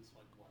playoffs since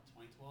like what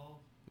 2012.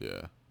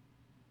 Yeah.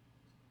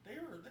 They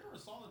were a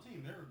solid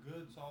team. They were a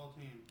good, solid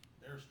team.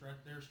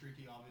 They're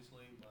streaky,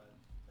 obviously, but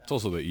It's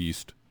also the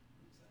East.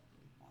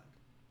 exactly like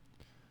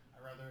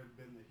I'd rather have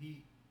been the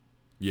Heat.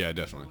 Yeah,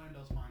 definitely.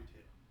 Orlando's fine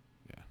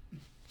too. Yeah.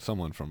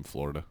 Someone from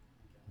Florida.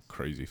 I guess.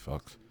 Crazy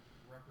fucks.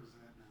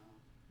 Represent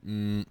now.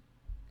 Mm,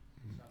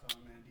 Shout out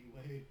my man D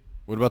Wade.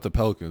 what about the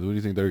Pelicans? What do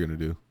you think they're going to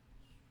do?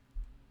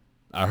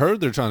 I heard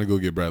they're trying to go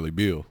get Bradley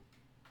Beal. What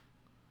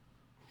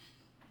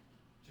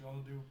you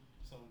gonna do?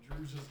 So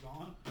Drew's just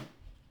gone.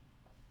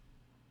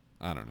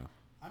 I don't know.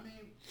 I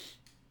mean,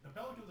 the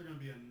Pelicans are gonna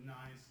be a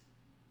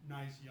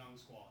nice young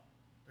squad.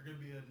 They're gonna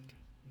be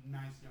a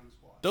nice young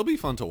squad. They'll be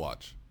fun to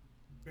watch.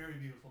 Very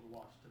beautiful to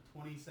watch. The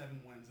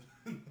 27 wins.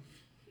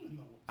 in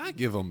the, I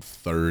give them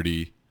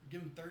 30.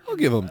 give them 30. I'll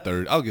give them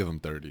 30. I'll give them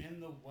 30. In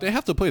the West. They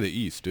have to play the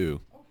East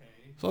too.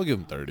 Okay. So I'll give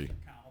them 30.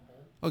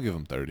 Accountable. I'll give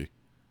them 30.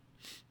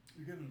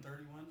 You give them 30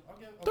 wins. I'll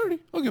give 30.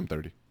 I'll give them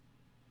 30.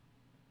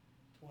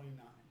 29.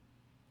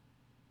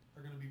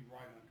 They're gonna be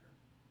right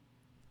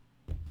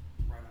under.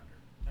 Right under.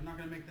 They're not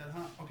gonna make that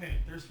hunt. Okay.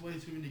 There's way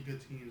too many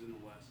good teams in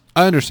the West.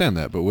 I understand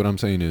that, but what I'm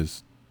saying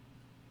is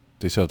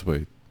they still have to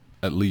play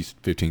at least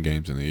 15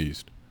 games in the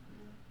East.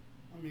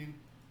 I mean,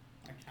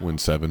 I count. Win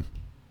 7.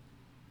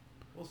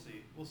 We'll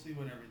see. We'll see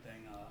when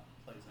everything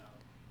plays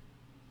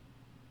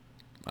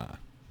out.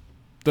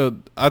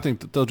 I think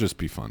that they'll just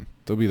be fun.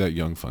 They'll be that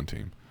young, fun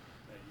team.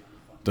 That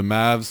young fun. The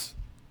Mavs,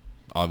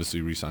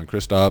 obviously, re-sign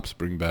Kristaps,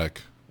 bring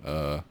back,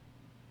 re-sign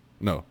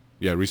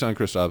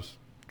Kristaps.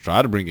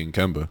 Try to bring in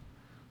Kemba.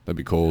 That'd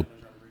be cold. They're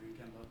trying to bring in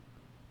Kemba.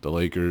 The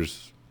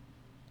Lakers,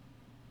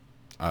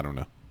 I don't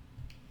know.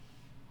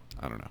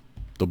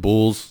 The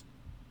Bulls,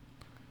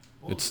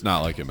 Well, it's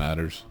not like it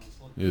matters.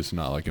 honestly. It's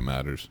not like it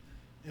matters.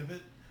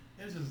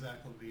 It's just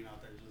Zach LaVine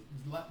out there.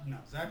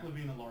 Zach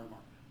LaVine and Laurie Marketing.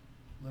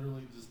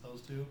 Literally just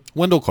those two.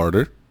 Wendell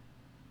Carter.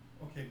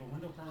 Okay, but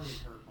Wendell Carter was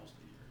hurt most of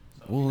the year.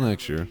 So Well, you never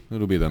next year. really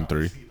It'll be them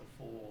probably 3. See the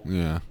full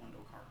Yeah.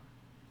 Wendell Carter.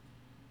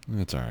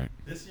 That's all right.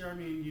 This year, I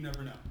mean, you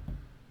never know.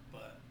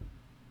 But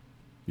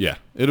Yeah,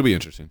 it'll be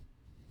interesting.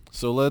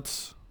 So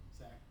let's.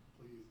 Zach,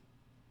 please,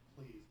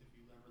 if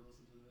you ever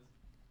listen to this,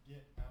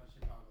 get out of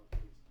Chicago,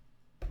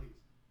 please.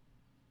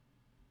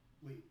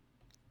 Leave.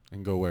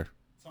 And go where?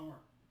 Somewhere.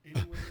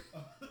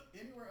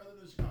 Anywhere other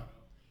than Chicago.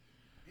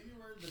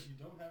 Anywhere that you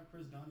don't have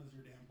Chris Dunn as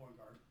your damn point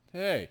guard.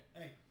 Hey,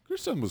 Hey,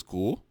 Chris Dunn was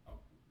cool. oh,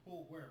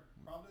 cool. Where?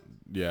 Providence?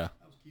 Yeah.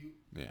 That was cute.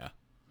 Yeah.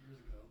 Years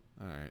ago.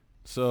 All right.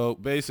 So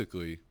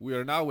basically, we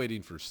are now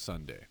waiting for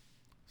Sunday.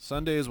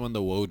 Sunday is when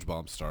the Woj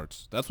bomb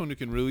starts. That's when you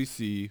can really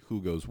see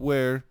who goes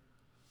where,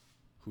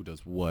 who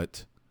does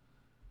what,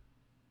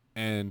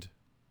 and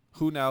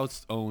who now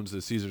owns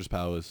the Caesars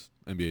Palace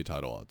NBA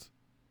title odds.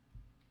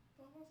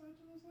 The Los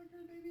Angeles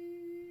Lakers,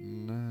 baby.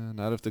 Nah,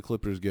 not if the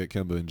Clippers get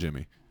Kemba and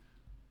Jimmy.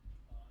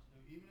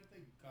 Dude, even if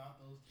they got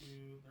those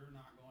two, they're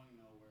not going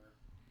nowhere.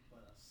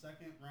 But a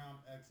second round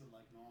exit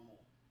like normal.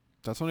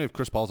 That's only if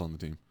Chris Paul's on the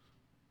team.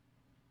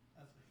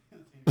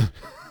 That's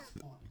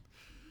fun.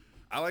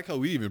 I like how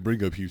we even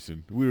bring up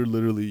Houston. We were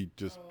literally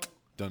just So,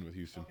 done with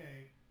Houston.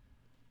 okay,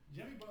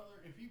 Jimmy Butler,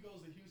 if he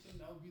goes to Houston,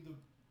 that would be the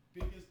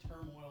biggest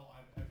turmoil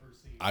I've ever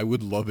seen. I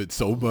would love it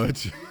so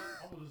much.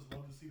 I would just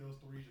love to see those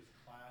three just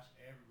clash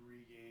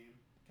every game.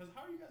 Because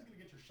how are you guys going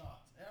to get your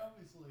shots? And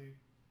obviously,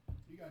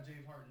 you got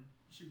James Harden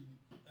shooting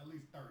at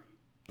least 30.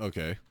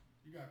 Okay.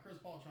 You got Chris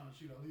Paul trying to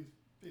shoot at least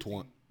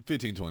 15.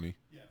 15, 20.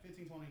 Yeah,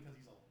 15, 20 because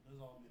he's old. This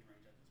is all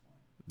mid-range at this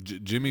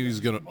point. Jimmy's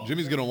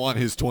gonna want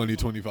his 20,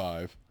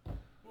 25.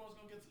 Who else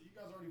going to get... You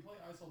guys already play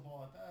ISO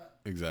ball at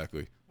that.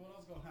 Exactly. What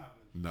else going to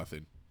happen?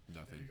 Nothing.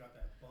 Then Nothing. you got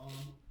that bum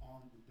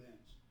on the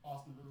bench.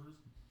 Austin Rivers,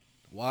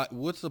 Why?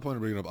 What's the point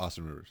of bringing up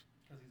Austin Rivers?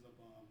 because he's a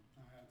bum.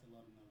 I had to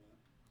let him know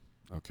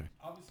that. Okay.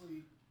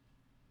 Obviously,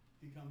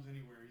 He comes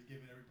anywhere. He's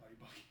giving everybody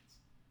buckets.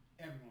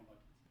 Everyone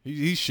buckets.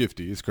 He's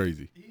shifty. It's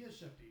crazy. He is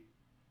shifty,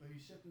 but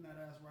he's shifting that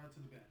ass right to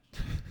the bench.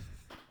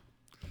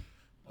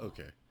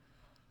 Okay.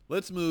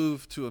 Let's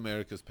move to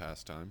America's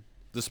pastime.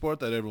 The sport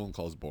that everyone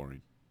calls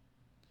boring.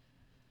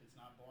 It's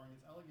not boring.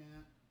 It's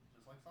elegant.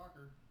 Just like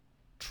soccer.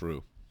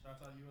 True.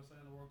 Shouts out USA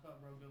in the World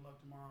Cup, bro. Good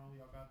luck tomorrow.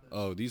 Y'all got this.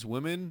 Oh, these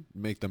women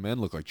make the men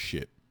look like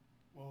shit.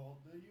 Well,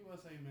 the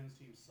USA men's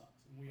team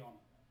sucks, and we all know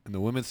that. And the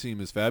women's team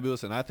is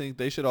fabulous, and I think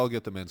they should all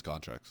get the men's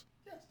contracts.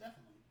 Yes,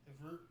 definitely.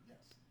 Yes.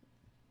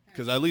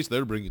 Because at least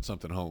they're bringing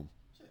something home.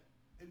 Shit.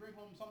 They bring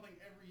home something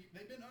every.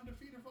 They've been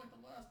undefeated for like the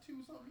last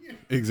 2-something years.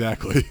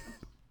 Exactly.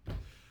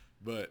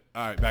 But,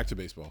 all right, back to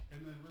baseball.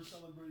 And then we're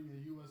celebrating a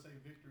USA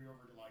victory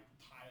over to like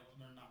Thailand,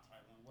 or not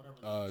Thailand, whatever.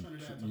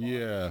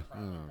 Yeah.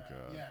 Crap Oh, like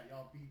that. God. Yeah,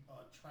 y'all beat a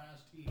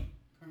trash team.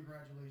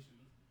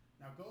 Congratulations.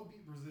 Now go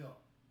beat Brazil.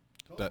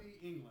 Go That- beat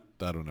England.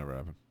 That'll never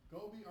happen.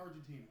 Go beat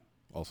Argentina.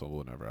 Also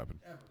will never happen.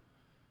 Ever.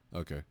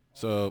 Okay.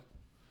 So,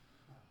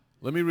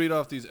 let me read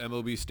off these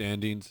MLB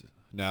standings.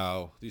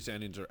 Now, these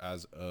standings are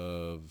as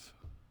of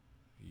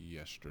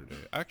yesterday.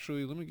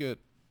 Actually, let me get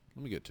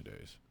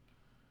today's.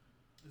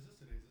 Is this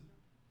today's, isn't it?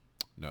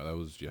 No, that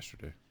was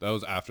yesterday. That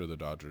was after the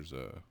Dodgers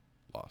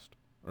lost.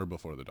 Or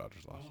before the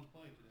Dodgers No lost. one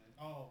played today.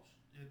 Oh,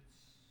 it's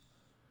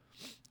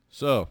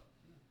So,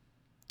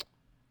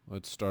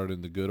 let's start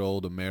in the good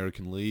old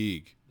American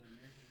League. the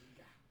American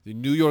League. The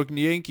New York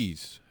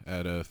Yankees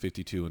at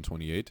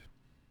 52-28.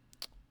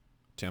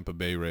 Tampa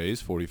Bay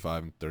Rays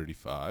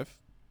 45-35.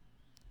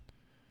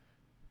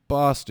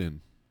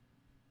 Boston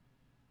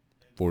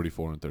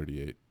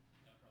 44-38.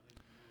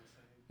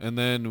 And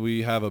then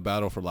we have a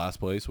battle for last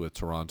place with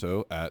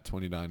Toronto at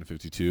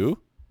 29-52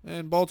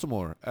 and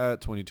Baltimore at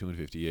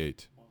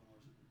 22-58.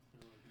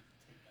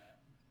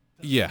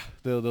 Yeah,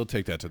 they'll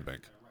take that to the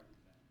bank.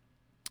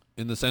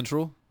 In the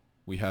Central,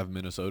 we have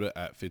Minnesota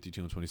at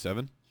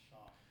 52-27.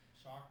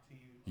 Shock team.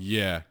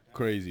 Yeah,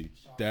 crazy.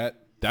 That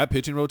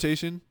pitching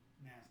rotation,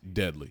 Nasty.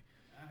 deadly.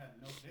 I had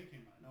they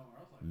came out of nowhere. I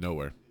was like,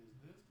 Nowhere. who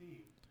is this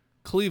team?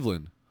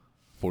 Cleveland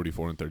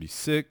 44-36. Damn, they're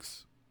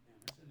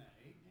sitting at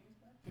 8 games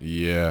back.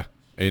 Yeah,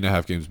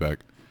 8.5 games back.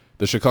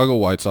 The Chicago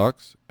White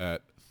Sox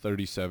at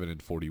 37-41.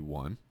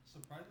 Surprisingly,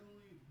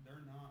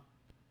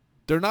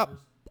 They're not they're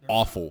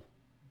awful.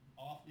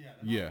 off. Yeah,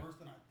 Yeah. not worse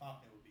than I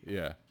thought they would be.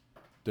 Yeah,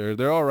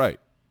 they're all right.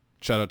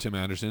 Shout out Tim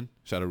Anderson.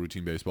 Shout out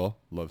Routine Baseball.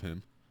 Love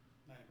him.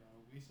 Hey, bro,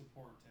 we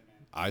support Tim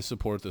Anderson. I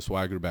support the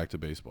swagger back to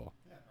baseball.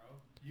 Yeah, bro.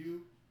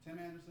 You, Tim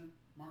Anderson,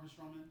 Marcus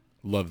Stroman.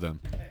 Love them.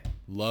 Hey,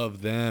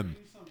 Love them.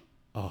 bring some,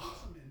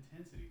 Oh. bring some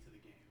intensity to the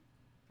game.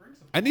 Bring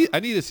some. I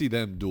need to see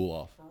them duel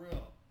off. for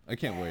real. I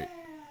can't wait.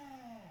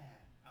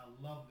 Yeah. I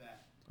love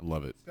that, I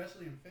love it.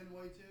 especially in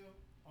Fenway too.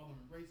 All them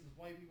racist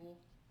white people.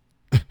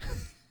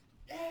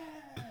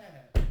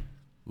 Yeah.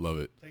 Love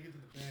it. Take it to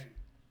the bank.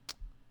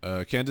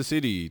 Kansas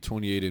City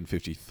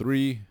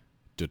 28-53.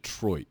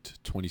 Detroit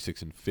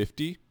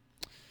 26-50.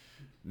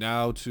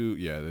 Now to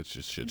that's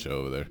just shit show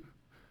over there.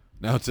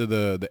 Now to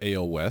the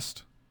AL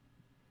West.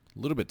 A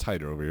little bit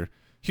tighter over here.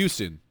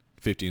 Houston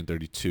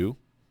 50-32.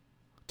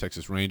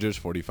 Texas Rangers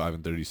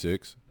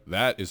 45-36.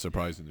 That is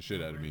surprising the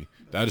shit out of me.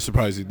 That is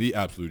surprising the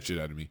absolute shit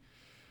out of me.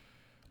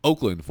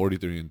 Oakland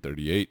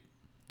 43-38.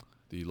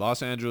 The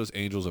Los Angeles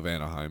Angels of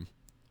Anaheim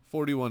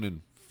 41-40. Los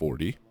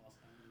Angeles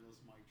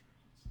Mike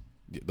Trouts.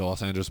 The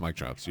Los Angeles Mike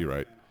Trouts. You're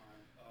right.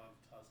 Anaheim,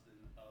 of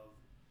Tustin, of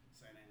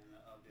Santa Ana,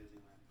 of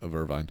Disneyland. Of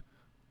Irvine.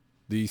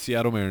 The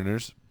Seattle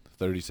Mariners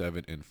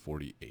 37-48. Bro,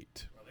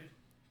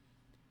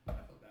 I feel bad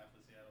for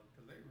Seattle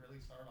because they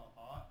really started off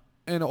hot.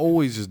 And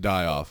always just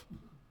die off.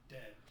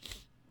 Dead.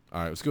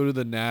 All right, let's go to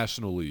the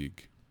National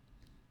League.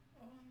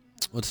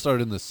 Let's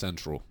start in the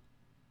Central.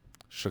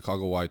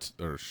 Chicago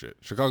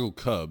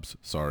Cubs,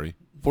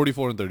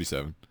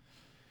 44-37.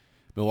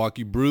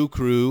 Milwaukee Brew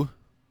Crew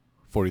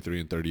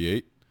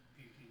 43-38.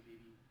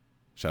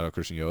 Shout out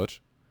Christian Yelich.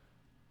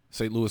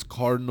 St. Louis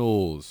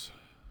Cardinals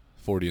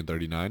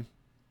 40-39.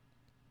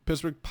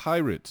 Pittsburgh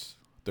Pirates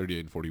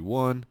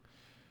 38-41.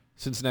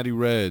 Cincinnati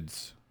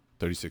Reds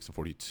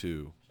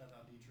 36-42. Shout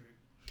out Dietrich.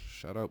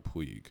 Shout out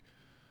Puig.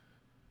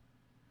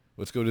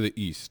 Let's go to the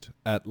East.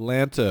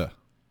 Atlanta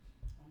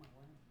Oh my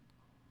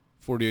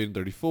word.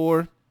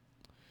 48-34.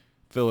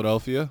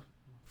 Philadelphia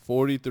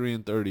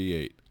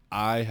 43-38.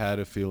 I had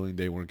a feeling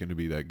they weren't going to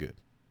be that good.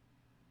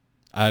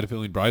 I had a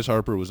feeling Bryce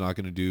Harper was not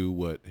going to do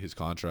what his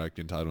contract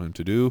entitled him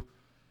to do.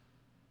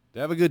 They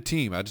have a good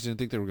team. I just didn't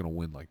think they were going to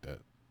win like that.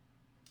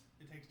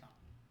 It takes time.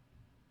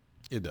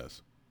 It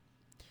does.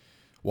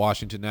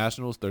 Washington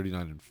Nationals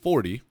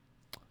 39-40.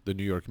 The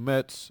New York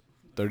Mets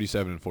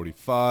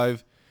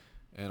 37-45.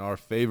 And our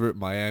favorite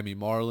Miami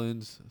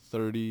Marlins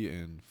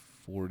 30-48.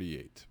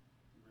 Really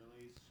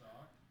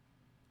shocked.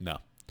 No.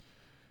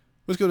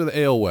 Let's go to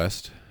the AL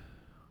West.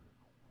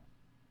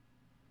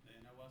 The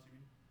NL West, you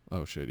mean?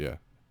 Oh shit, yeah.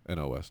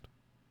 NL West.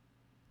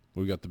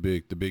 We got the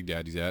big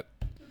daddies at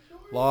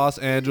Los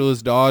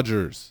Angeles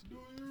Dodgers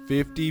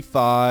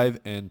 55-27.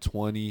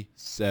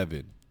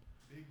 Big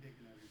dick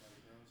in everybody,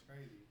 bro. It's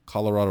crazy.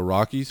 Colorado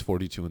Rockies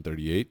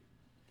 42-38.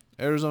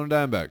 Arizona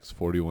Diamondbacks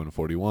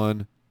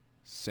 41-41.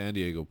 San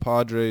Diego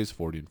Padres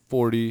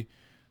 40-40.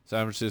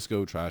 San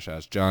Francisco trash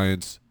ass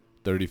Giants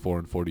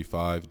 34-45.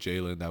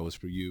 Jalen, that was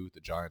for you. The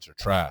Giants are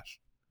trash.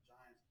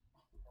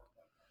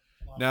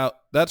 Now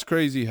that's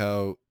crazy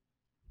how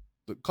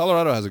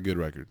Colorado has a good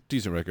record,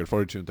 decent record,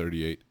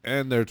 42-38,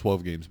 and they're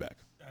 12 games back.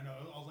 I know.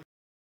 I was like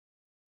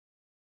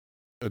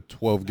A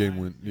 12-game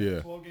win, yeah.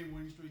 12-game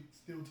winning streak,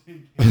 still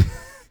 10 games.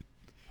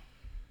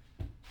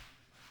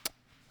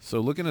 So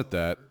looking at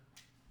that,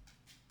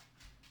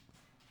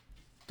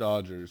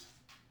 Dodgers,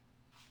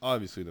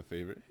 obviously the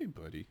favorite. Hey,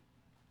 buddy.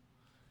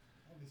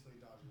 Obviously,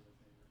 Dodgers are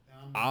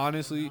favorite.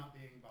 Honestly, not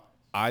being biased.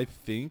 I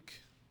think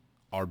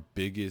our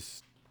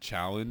biggest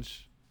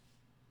challenge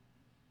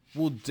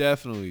will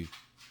definitely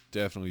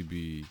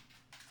be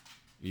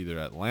either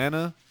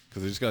Atlanta,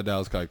 because they just got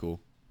Dallas Keuchel.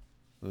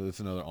 That's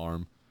another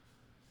arm.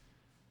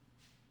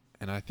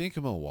 And I think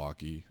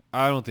Milwaukee.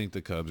 I don't think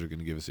the Cubs are going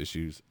to give us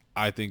issues.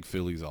 I think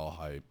Philly's all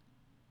hype.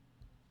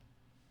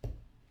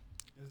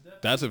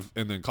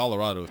 And then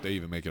Colorado if they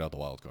even make it out the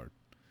wild card.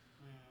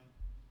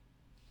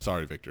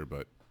 Sorry, Victor,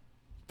 but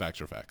facts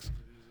are facts.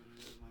 It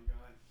is, my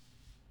guy.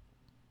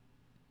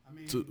 I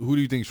mean, So who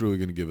do you think's really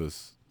going to give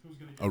us who's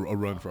gonna a give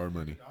run for our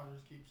money?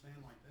 Dodgers keep saying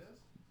like this?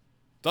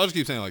 Dodgers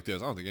keep saying like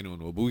this. I don't think anyone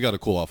will, but we got to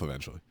cool off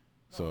eventually.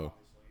 So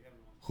Obviously,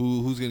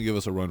 everyone. who's going to give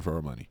us a run for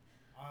our money?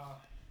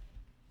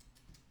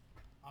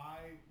 I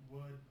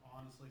would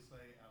honestly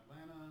say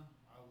Atlanta.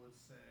 I would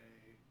say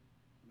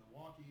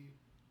Milwaukee,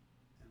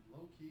 and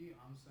low key,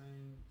 I'm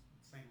saying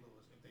St.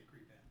 Louis if they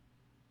creep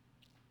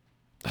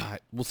in.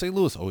 Well, St.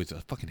 Louis always. I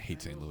fucking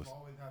hate St. Louis.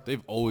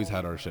 They've always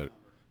had our shit.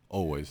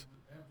 Always.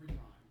 Every time.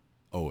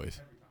 Always.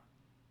 Every time.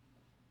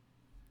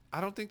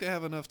 I don't think they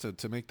have enough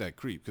to make that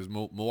creep because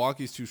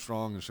Milwaukee's too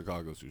strong and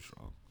Chicago's too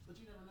strong. But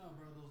you never know,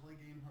 bro. Those late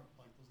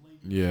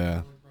game,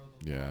 Yeah. heroics, bro,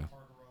 those Yeah. wild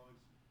card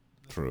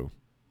heroics. True.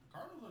 The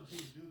Cardinals are the team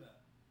to do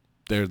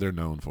that. They're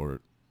known for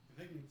it. If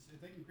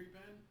they can creep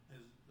in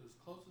as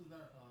close as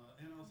that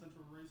NL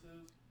Central race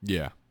is.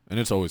 Yeah, and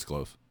it's always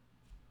close.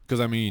 Because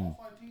I mean, All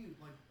 5 teams,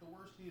 like the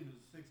worst team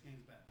is 6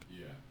 games back.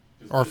 yeah.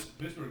 Or-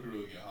 Pittsburgh could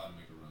really get hot and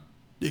make a run.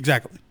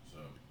 Exactly. So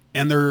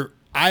And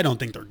I don't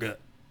think they're good.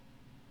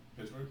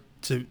 Pittsburgh.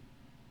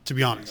 To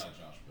be honest. Josh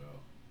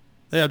Bell.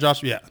 They have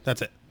Josh. Yeah,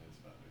 that's it. That's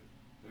about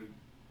it.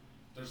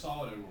 They're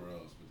solid everywhere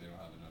else, but they don't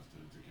have enough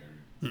to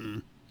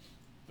carry.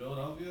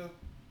 Philadelphia.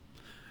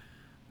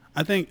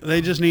 I think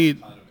they just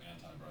need. Kind of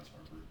anti Bryce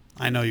Harper.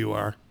 I know you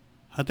are.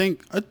 I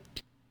think the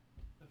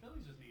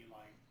Phillies just need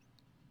like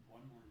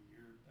one more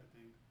year. I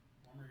think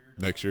one more year.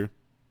 Next year.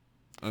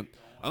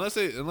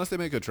 Unless they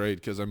make a trade,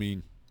 because I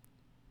mean,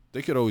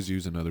 they could always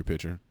use another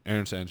pitcher.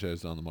 Aaron Sanchez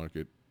is on the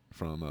market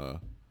from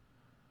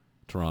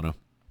Toronto.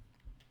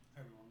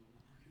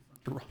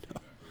 Toronto.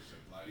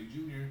 Vladdy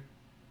Jr.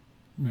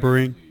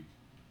 Bring.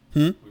 Who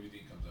do you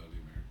think comes out of the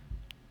American?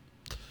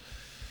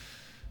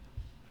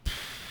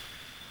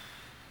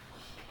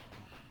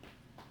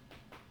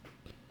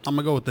 I'm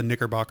gonna go with the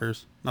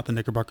Knickerbockers, not the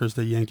Knickerbockers,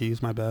 the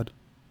Yankees. My bad.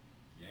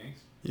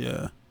 Yanks?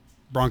 Yeah,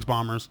 Bronx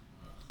Bombers.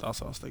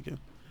 That's what I was thinking.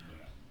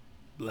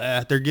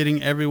 Blah. They're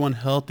getting everyone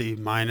healthy,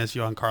 minus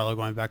Giancarlo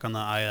going back on the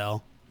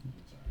IL.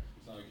 It's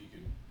not like you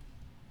can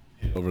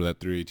hit over that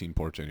 318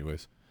 porch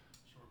anyways.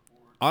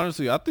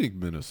 Honestly, I think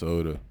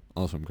Minnesota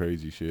on some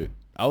crazy shit.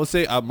 I would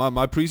say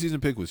my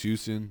preseason pick was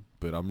Houston,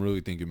 but I'm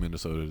really thinking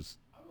Minnesota's.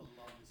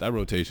 That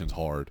rotation's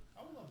hard.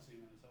 I would love to see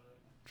Minnesota.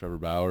 Trevor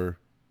Bauer.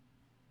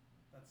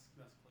 That's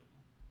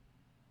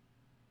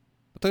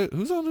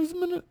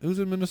Cleveland. Who's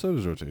in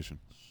Minnesota's rotation?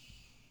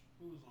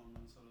 Who's on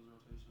Minnesota's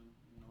rotation?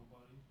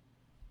 Nobody.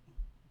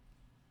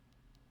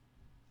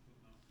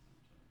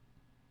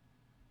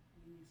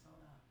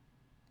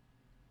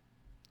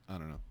 I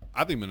don't know.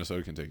 I think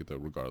Minnesota can take it though,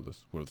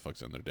 regardless. Where the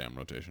fuck's in their damn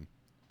rotation?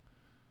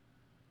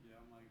 Yeah,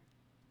 I'm like,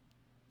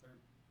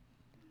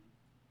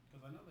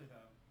 because I know they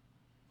have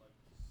like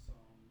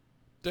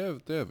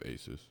some. They have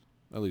aces.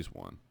 At least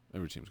one.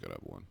 Every team's got to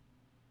have one.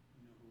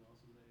 You know who else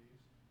is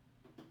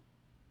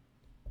ace?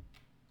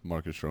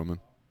 Marcus Stroman.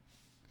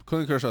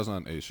 Clinton Kershaw's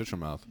not an ace. Shut your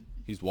mouth.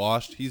 He's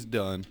washed. He's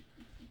done.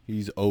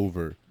 He's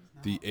over.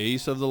 The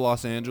ace of the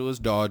Los Angeles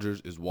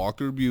Dodgers is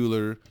Walker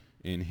Buehler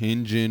and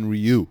Hyun-Jin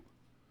Ryu.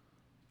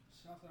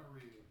 Shouts out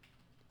Ryu.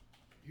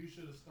 You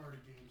should have started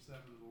Game 7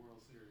 of the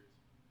World Series.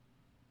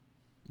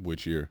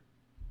 Which year?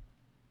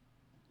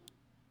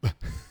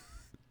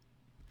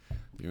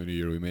 The only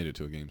year we made it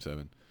to a Game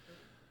 7.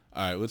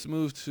 All right, let's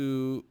move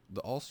to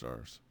the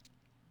All-Stars.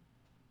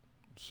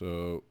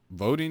 So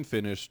voting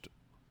finished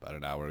about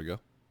an hour ago.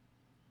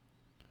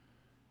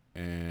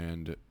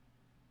 And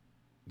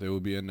they will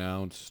be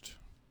announced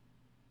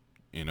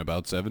in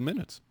about 7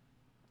 minutes.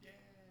 Yay!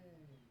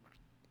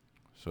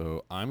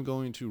 So I'm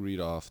going to read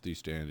off the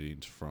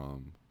standings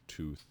from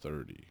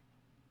 2:30.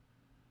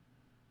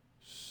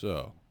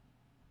 So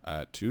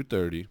at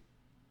 2:30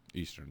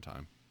 Eastern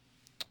Time,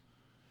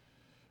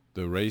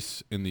 the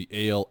race in the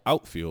AL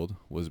outfield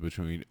was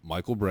between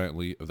Michael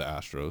Brantley of the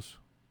Astros,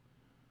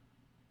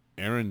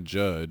 Aaron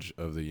Judge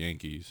of the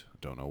Yankees,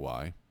 don't know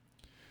why,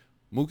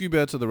 Mookie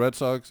Betts of the Red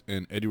Sox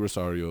and Eddie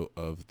Rosario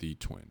of the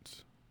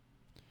Twins.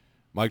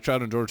 Mike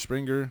Trout and George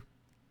Springer.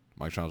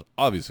 Mike Trout's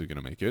obviously going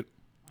to make it.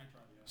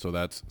 So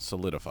that's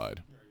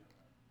solidified.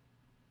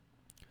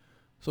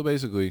 So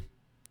basically,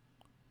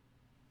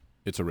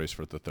 it's a race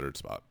for the third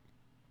spot.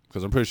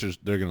 Because I'm pretty sure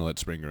they're going to let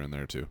Springer in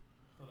there too.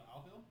 For the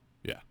outfield?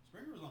 Yeah.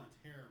 Springer was on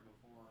a tear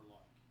before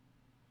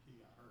he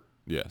got hurt.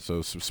 Yeah,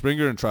 so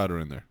Springer and Trout are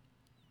in there.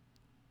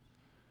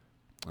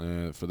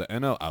 For the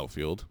NL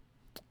outfield,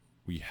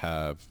 we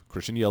have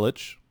Christian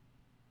Yelich,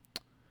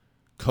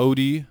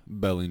 Cody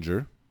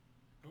Bellinger,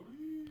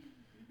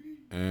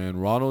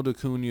 and Ronald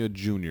Acuna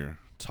Jr.,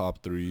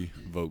 top 3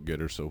 vote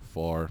getter so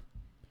far.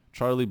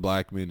 Charlie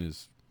Blackmon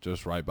is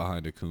just right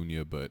behind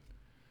Acuna, but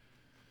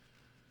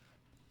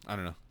I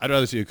don't know. I'd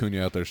rather see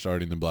Acuna out there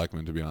starting than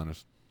Blackmon, to be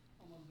honest.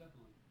 Almost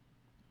definitely.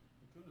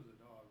 Acuna's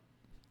a dog.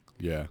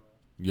 Yeah,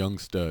 young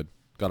stud.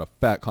 Got a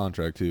fat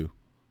contract, too.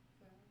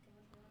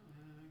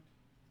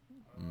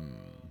 Did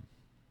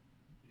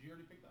you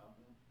already pick the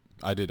outfield?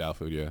 I did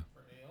outfield, yeah.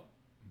 For AL?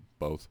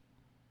 Both.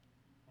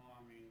 Well,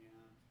 I mean, yeah,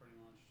 it's pretty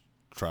much.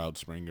 Trout,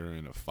 Springer,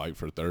 in a fight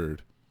for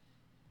third.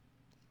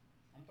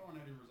 I'm throwing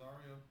Eddie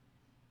Rosario.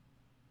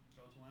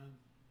 Go Twins.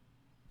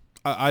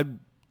 I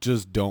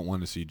just don't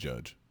want to see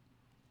Judge.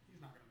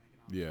 He's not going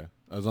to make it out.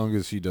 Yeah, as long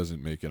as he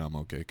doesn't make it, I'm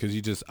okay.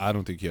 Because I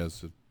don't think he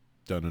has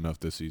done enough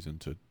this season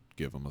to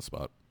give him a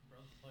spot.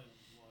 Bro's played,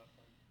 what,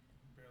 like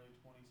barely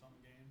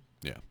 20-something games?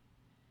 Yeah.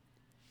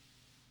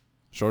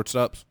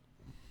 Shortstops.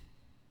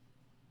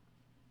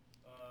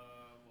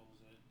 What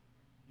was it?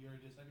 You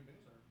already did second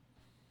base, or?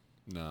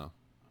 No,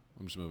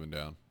 I'm just moving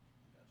down.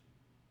 Got you.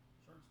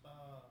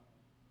 Shortstop.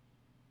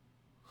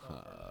 So for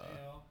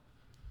AL.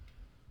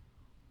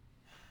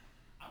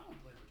 I like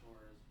Gleyber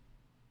Torres.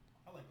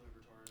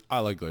 I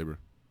like Glaber.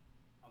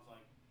 I was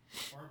like,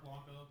 Bart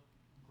Blanco,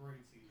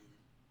 great season.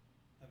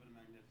 Having a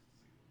magnificent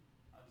season.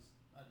 I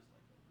just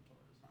like Gleyber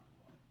Torres, not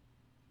gonna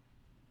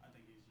lie. I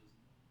think he's just.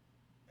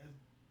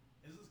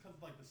 Is this because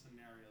of like the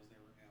scenarios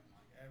they were in?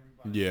 Like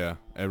everybody. Yeah,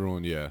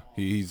 everyone. Yeah,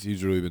 he's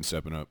really been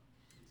stepping up.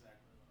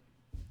 Exactly.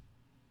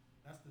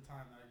 Like that's the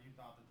time that you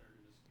thought that they're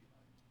gonna just be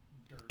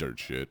like Dirt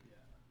shit.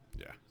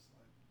 Yeah. Yeah.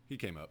 He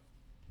came up.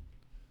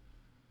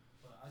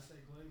 But I say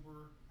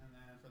Gleyber, and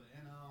then for the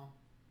NL,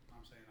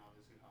 I'm saying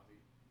obviously Javi.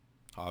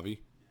 Javi.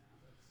 Yeah,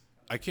 that's.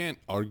 I can't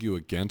argue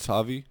against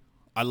Javi.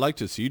 I'd like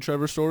to see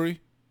Trevor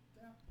Story,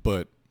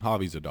 but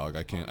Javi's a dog.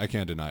 I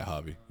can't deny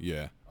Javi.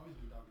 Yeah. Javi's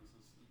been dogging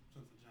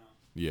since the jump.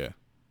 Yeah.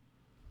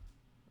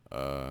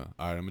 All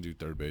right, I'm gonna do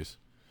third base.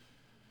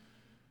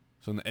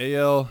 So in the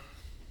AL,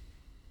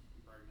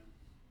 Bregman.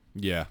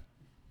 yeah,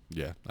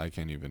 I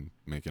can't even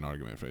make an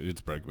argument for it.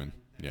 It's Bregman. And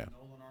Yeah.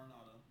 Nolan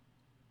Arenado.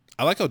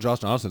 I like how Josh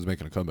Donaldson's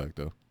making a comeback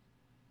though.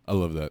 I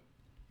love that.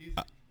 He was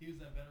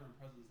that veteran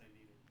presence they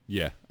needed.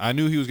 Yeah, I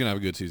knew he was gonna have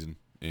a good season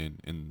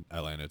in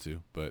Atlanta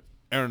too. But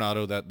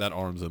Arenado, that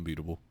arm's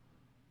unbeatable.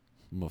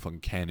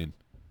 Motherfucking cannon.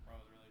 Bro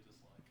was really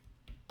just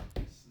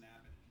like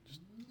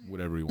snapping.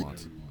 Whatever he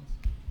wants.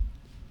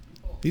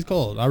 He's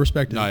cold. I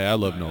respect No, yeah, I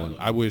love Nolan.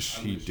 I wish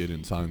he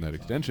didn't sign that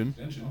extension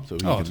so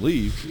he can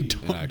leave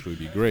and actually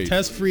be great.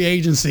 Test free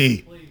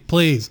agency,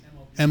 please.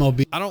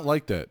 MLB. I don't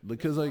like that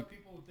because like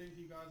People think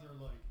you guys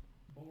are like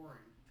boring.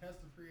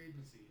 Test the free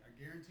agency. I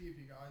guarantee if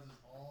you guys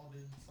all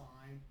did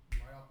sign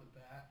right off the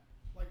bat,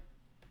 like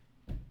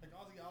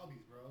Ozzy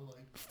Albies, bro.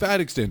 Like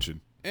fat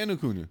extension and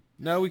Acuna.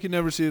 Now we can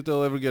never see if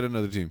they'll ever get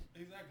another team.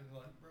 exactly,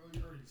 like bro,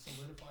 you already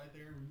solidified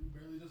there. And you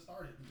barely just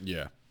started.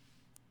 Yeah,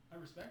 I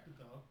respect it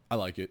though. I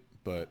like it,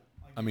 but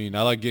I mean,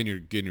 I like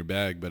getting your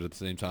bag, but at the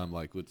same time,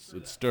 like let's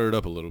stir it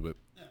up a little bit.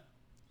 Yeah.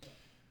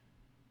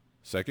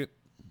 Second,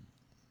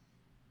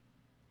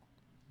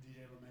 DJ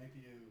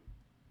LeMahieu.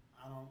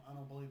 I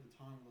don't believe the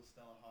Tommy La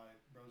Stella hype.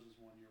 Bro's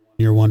just 1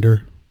 year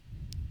wonder.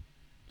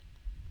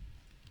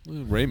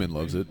 Raymond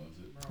loves it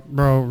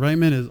Bro,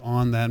 Raymond is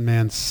on that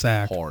man's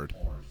sack. hard.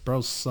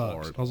 Bro sucks.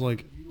 Hard. I was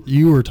like,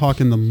 you were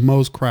talking the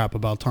most crap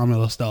about Tommy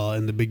La Stella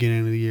in the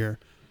beginning of the year.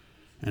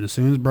 And as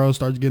soon as bro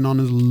starts getting on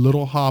his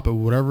little hop at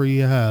whatever he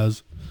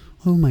has,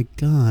 oh my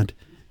God,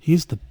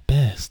 he's the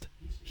best.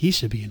 He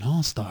should be an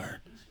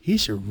all-star. He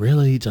should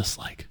really just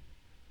like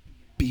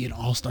be an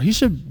all-star. We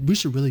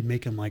should really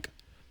make him like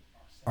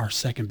our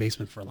second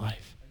baseman for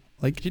life.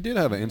 Like, He did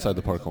have an inside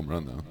the park home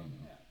run though.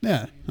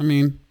 yeah, I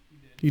mean,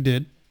 he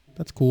did.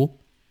 That's cool.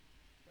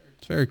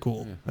 It's very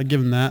cool. I give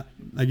him that.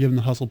 I give him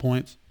the hustle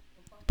points.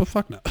 But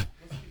fuck no.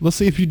 Let's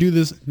see if you do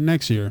this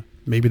next year.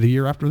 Maybe the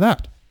year after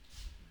that.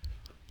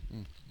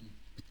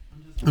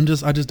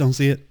 I just don't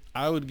see it.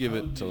 I would give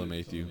it to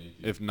LeMahieu.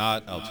 If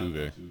not,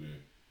 Altuve.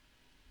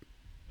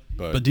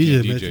 But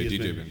DJ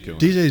DJ been killing.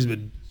 DJ's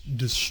been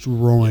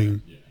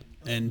destroying.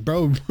 And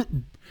bro,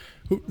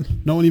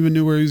 no one even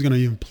knew where he was going to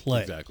even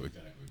play. Exactly.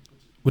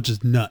 Which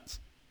is nuts.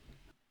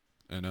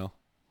 NL,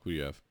 who do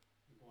you have?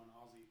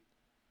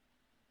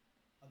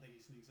 I think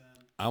he sneaks in.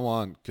 I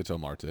want Ketel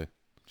Marte.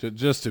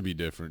 Just to be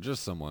different.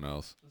 Just someone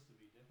else. Just to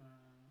be different.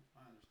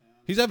 I understand.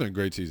 He's having a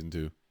great season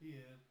too. He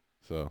is.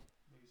 So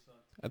But he sucks.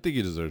 I think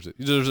he deserves it.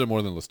 He deserves it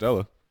more than La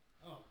Stella.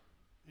 Oh,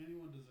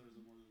 anyone deserves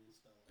it more than this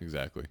stuff.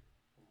 Exactly.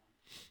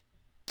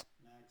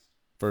 Next.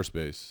 First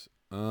base.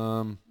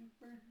 For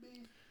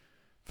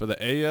the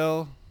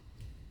AL,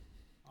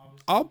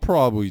 Obviously, I'll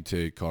probably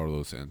take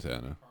Carlos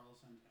Santana Carlos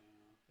Santana.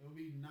 It would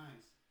be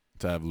nice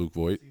to have Luke to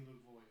Voigt. see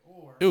Luke Voigt.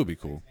 Or It would be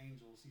cool.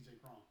 Angels, CJ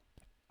Cron.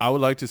 I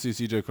would like to see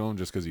CJ Cron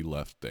just because he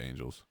left the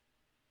Angels.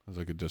 That's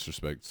like a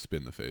disrespect,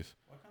 spit in the face.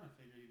 Well, I kind of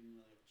figured he didn't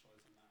really have a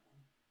choice on that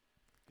one.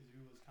 Because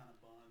he was kind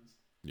of buns.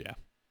 Yeah.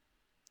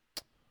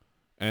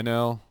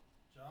 NL,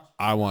 Josh.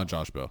 I want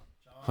Josh Bell,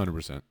 Josh.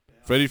 100%. Yeah.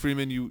 Freddie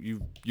Freeman,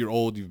 you're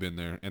old, you've been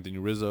there. Anthony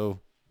Rizzo,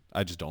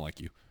 I just don't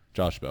like you.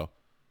 Josh Bell.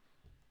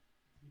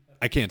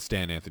 I can't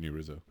stand Anthony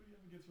Rizzo. What do you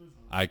have against Rizzo?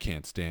 I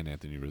can't stand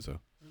Anthony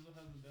Rizzo. Rizzo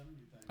hasn't done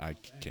anything. I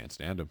can't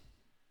stand him.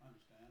 I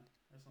understand.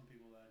 There's some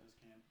people that I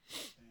just can't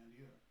stand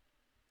either.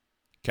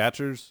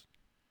 Catchers,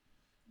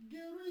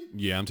 Gary.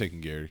 yeah, I'm taking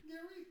Gary.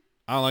 Gary.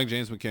 I don't like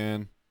James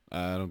McCann.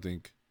 I don't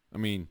think. I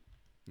mean,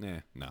 no.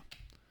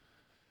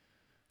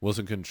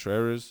 Wilson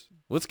Contreras.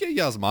 Let's get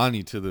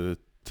Yasmani to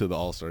the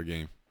All-Star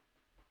game.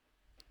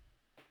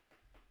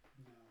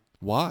 No.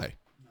 Why?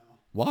 No.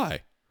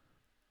 Why?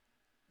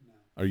 No.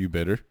 Are you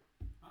bitter?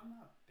 I'm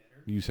not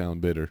bitter. You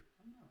sound bitter.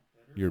 I'm not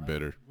bitter. You're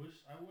bitter. I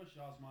wish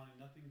Yasmani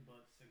nothing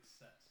but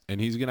success.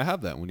 And he's gonna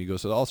have that when he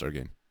goes to the All-Star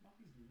game. No,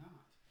 he's not.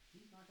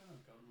 He's not gonna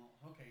go.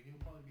 No. Okay,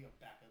 he'll probably be a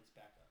backup's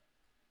backup.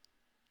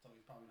 So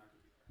he's probably not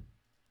gonna be there.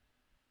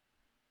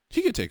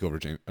 He could take over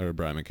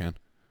Brian McCann.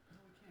 No,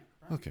 he can't.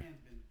 Brian Okay.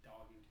 McCann's been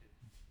dogging too,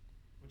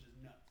 which is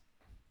nuts.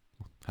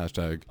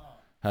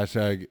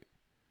 Hashtag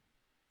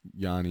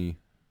Yanni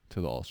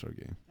to the All-Star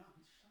game. No,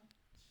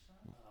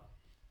 shut up.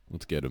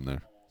 Let's get him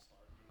there. All-Star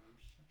game.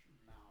 Shut your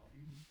mouth.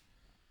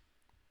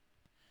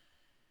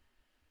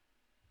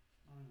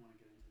 I don't even want to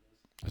get into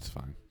this. That's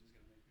fine. It's just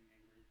gonna make me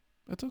angry.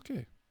 That's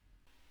okay.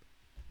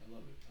 I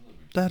love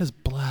it. That is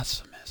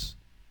blasphemous.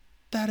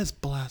 That is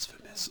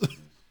blasphemous. All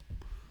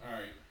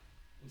right.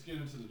 Let's get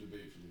into the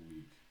debate for the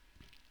week.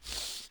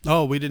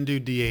 Oh, we didn't do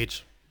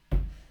DH.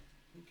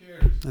 Who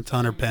cares? That's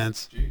Hunter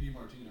Pence. JD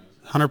Martinez.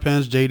 Hunter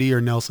Pence, JD, or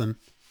Nelson?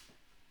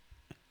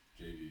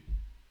 JD.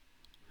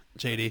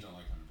 JD. Don't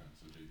like Hunter Pence,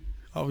 so JD.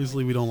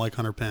 Obviously, we don't like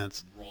Hunter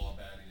Pence. Raw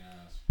batting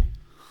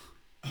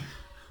ass.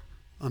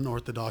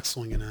 Unorthodox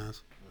swinging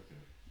ass.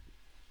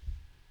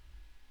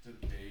 Okay.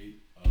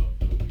 Debate of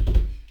the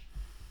week.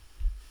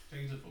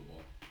 Taking to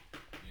football. The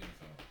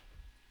NFL.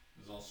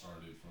 This all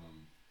started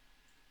from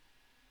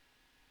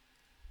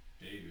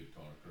David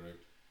Carr, correct?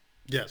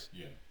 Yes.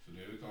 Yeah. So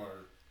David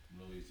Carr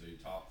released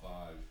a top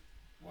 5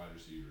 wide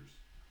receivers.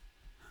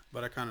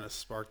 But I kind of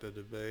sparked the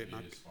debate.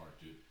 It just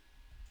sparked it.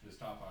 His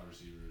top 5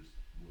 receivers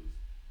was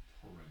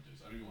horrendous.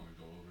 I didn't even want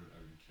to go over it. I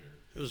didn't care.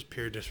 It was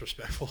pure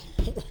disrespectful.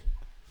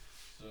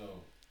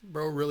 So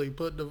Bro really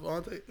put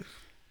Devontae.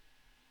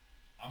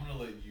 I'm gonna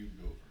let you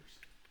go first.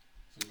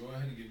 So go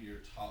ahead and give me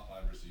your top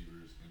 5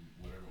 receivers in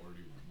whatever order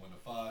you want. 1 to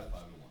 5,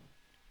 5 to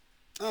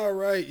 1. All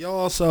right,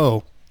 y'all.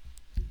 So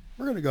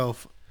we're gonna go.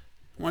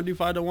 Want to do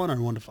 5 to 1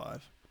 or 1 to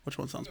 5? Which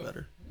one sounds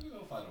better? I'm gonna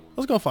go 5 to 1.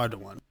 Let's go 5 to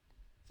 1.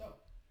 So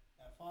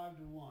at 5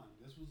 to 1,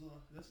 this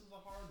is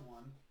a hard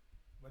one,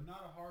 but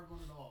not a hard one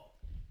at all.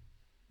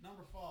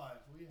 Number 5,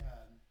 we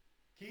had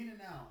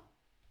Keenan Allen.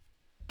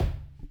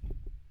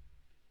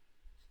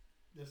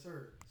 Yes,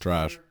 sir.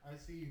 Trash. Sir, I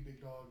see you,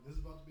 big dog. This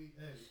is about to be.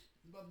 Hey, this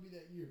is about to be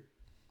that year.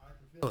 I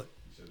can feel it.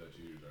 You said that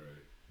 2 years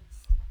already.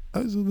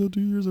 I said that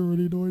 2 years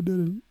already. No, I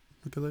didn't.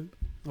 Because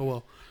oh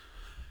well.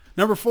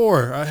 Number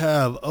 4, I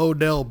have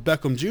Odell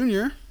Beckham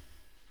Jr.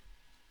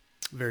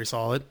 Very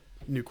solid.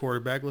 New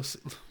quarterback.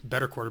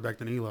 Better quarterback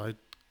than Eli.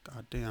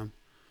 God damn.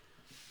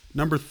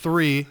 Number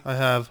 3, I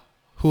have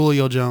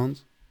Julio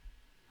Jones.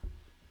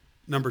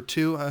 Number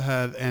 2, I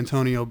have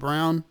Antonio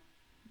Brown.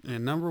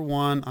 And number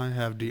 1, I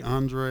have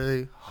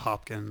DeAndre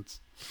Hopkins.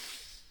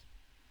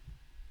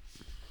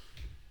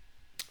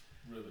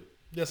 Really?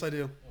 Yes, I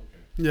do. Okay.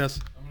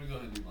 Yes. I'm gonna go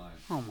ahead and do mine.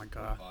 Oh my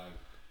God. 5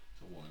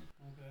 to 1.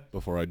 Okay.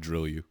 Before I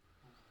drill you.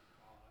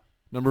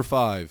 Number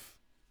 5,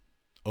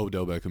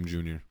 Odell Beckham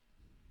Jr.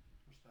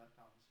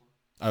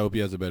 I hope he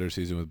has a better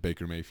season with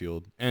Baker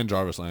Mayfield and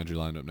Jarvis Landry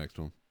lined up next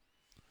to him.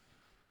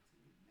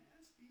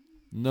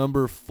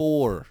 Number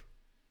 4,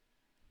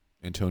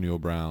 Antonio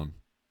Brown.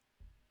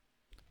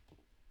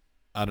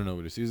 I don't know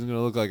what his season's going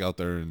to look like out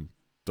there in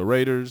the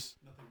Raiders,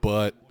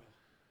 but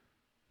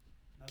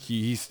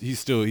he's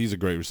a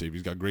great receiver.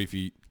 He's got great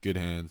feet, good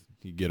hands.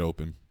 He can get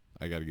open.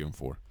 I got to give him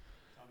 4.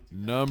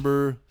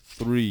 Number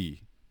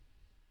 3,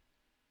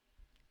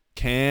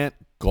 can't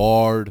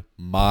guard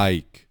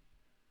Mike.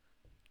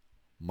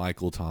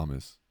 Michael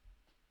Thomas.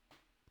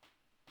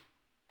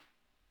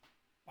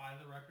 By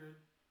the record,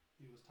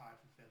 he was tied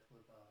for 5th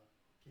with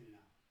Keenan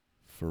Allen.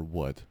 For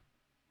what?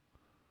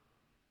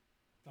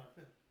 Tied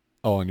 5th.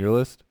 Oh, on your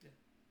list? Yeah.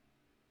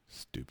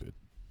 Stupid.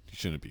 He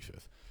shouldn't be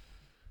 5th.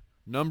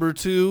 Number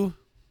 2,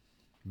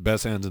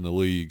 best hands in the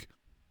league,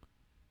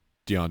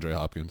 DeAndre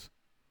Hopkins.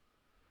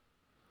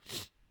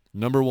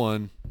 Number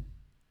 1,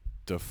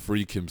 the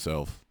freak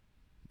himself,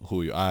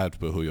 Julio. I have to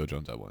put Julio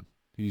Jones at 1.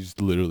 He's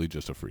literally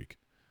just a freak.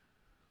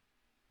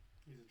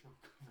 He's a drunk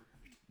cover.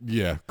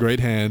 Yeah, great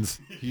hands.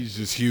 He's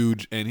just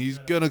huge, and he's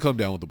going to come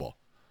down with the ball.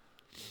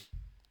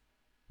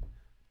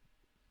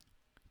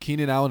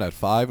 Keenan Allen at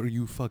 5? Are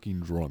you fucking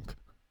drunk?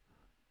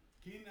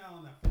 Keenan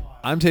Allen at 5.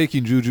 I'm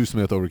taking Juju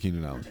Smith over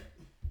Keenan Allen.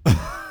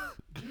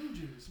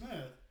 Juju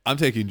Smith. I'm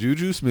taking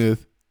Juju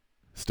Smith,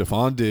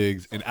 Stephon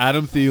Diggs, and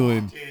Adam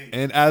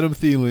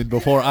Thielen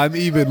before I'm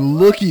even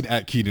looking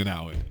at Keenan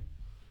Allen.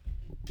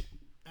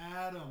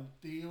 Adam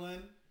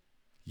Thielen.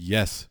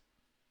 Yes.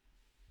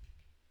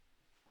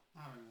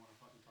 I don't even want to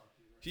fucking talk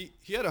to you.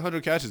 He had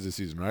 100 catches this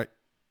season, right?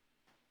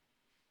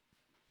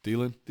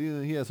 Thielen,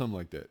 he had something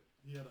like that.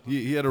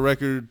 He had a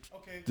record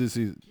this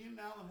season. Keenan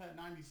Allen had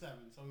 97,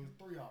 so he was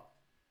 3 off.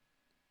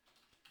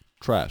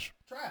 Trash.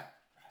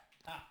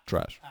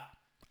 Trash.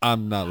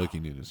 I'm not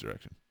looking in this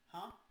direction.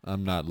 Huh?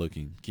 I'm not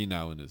looking. Keenan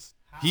Allen is.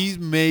 He's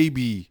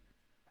maybe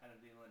Adam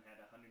Thielen had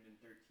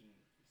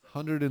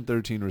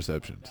 113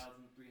 receptions.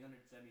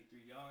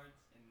 1,373 yards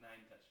and 9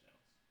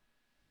 touchdowns.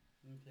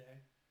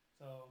 Okay.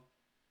 So,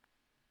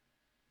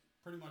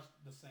 pretty much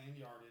the same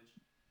yardage.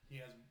 He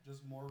has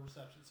just more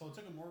receptions. So it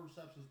took him more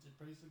receptions to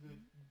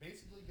basically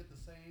get the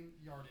same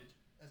yardage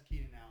as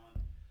Keenan Allen.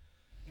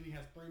 And he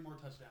has 3 more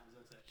touchdowns.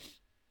 That's it.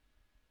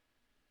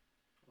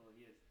 Well,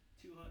 he has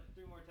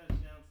 3 more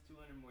touchdowns,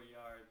 200 more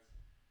yards,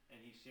 and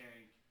he's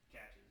sharing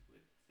catches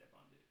with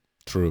Stephon Diggs.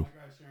 True.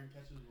 My guy's sharing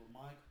catches with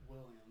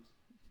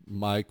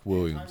Mike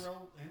Williams.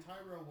 And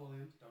Tyrell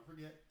Williams. Don't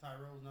forget,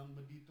 Tyrell is nothing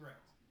but deep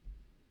threats.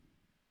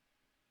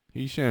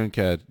 He's sharing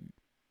catch.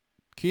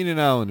 Keenan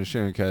Allen is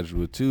sharing catches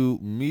with 2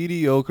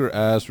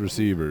 mediocre-ass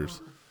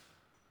receivers.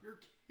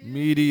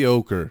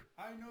 Mediocre.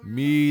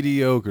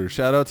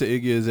 Shout out to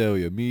Iggy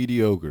Azalea.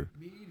 Mediocre.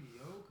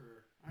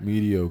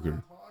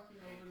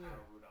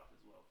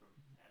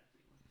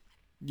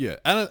 Yeah,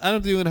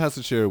 Adam Thielen has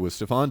to share with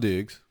Stephon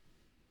Diggs.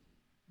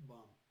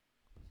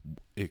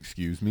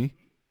 Excuse me.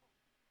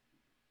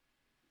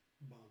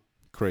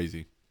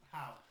 Crazy.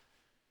 How?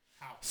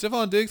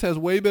 Stephon Diggs has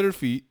way better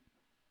feet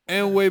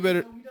and way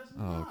better. No, he does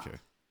Oh, not. okay.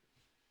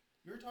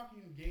 You're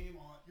talking game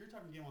on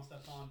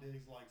Stephon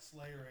Diggs like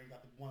Slayer ain't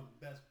got one of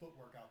the best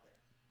footwork out there.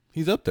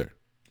 He's up there,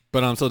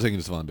 but I'm still taking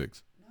Stephon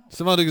Diggs. No.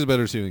 Stephon Diggs is a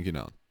better receiver than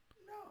Keenan Allen.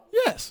 No.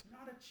 Yes.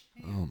 Not a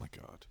chance. Oh my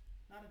God.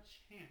 Not a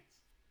chance.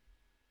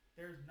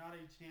 There's not a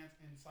chance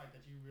in sight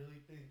that you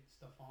really think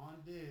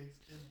Stephon Diggs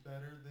is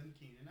better than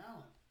Keenan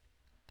Allen.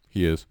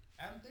 He is.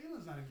 Adam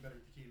Thielen's not even better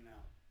than Keenan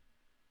Allen.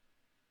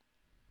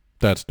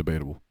 That's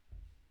debatable.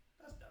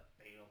 That's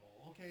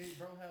debatable. Okay,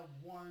 bro had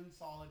 1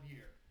 solid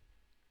year.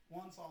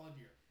 1 solid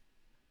year.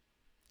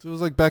 So it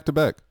was like back to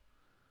back.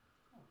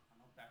 Oh,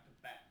 not back to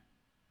back.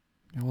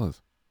 It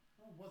was.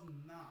 No, it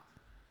wasn't not.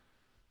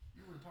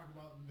 You were talking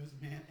about this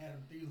man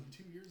Adam Thielen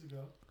 2 years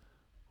ago.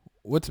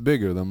 What's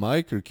bigger, the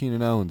mic or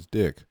Keenan Allen's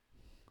dick?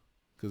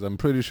 Because I'm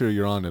pretty sure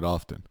you're on it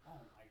often.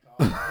 Oh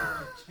my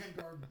God. Can't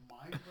guard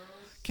Mike, bro.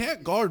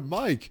 Can't guard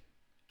Mike.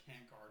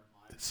 Can't guard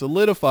Mike.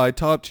 Solidified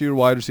top tier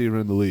wide receiver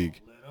in the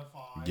league.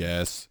 Solidified.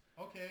 Yes.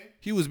 Okay.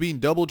 He was being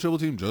double, triple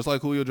teamed just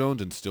like Julio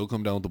Jones and still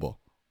come down with the ball.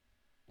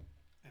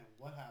 And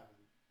what happened?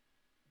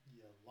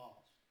 You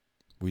lost.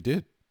 We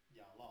did.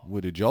 Y'all lost.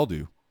 What did y'all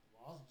do?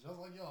 Lost just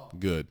like y'all.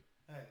 Good.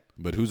 Hey.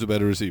 But who's a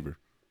better receiver?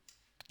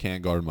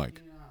 Can't guard Mike.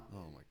 Keenan Allen.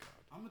 Oh my God.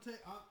 I'm gonna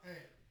take. Hey.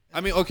 I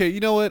mean, okay, you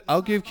know what?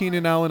 I'll give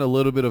Keenan Allen a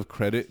little bit of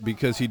credit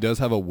because he does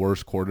have a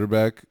worse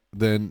quarterback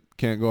than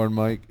can't guard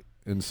Mike.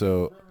 And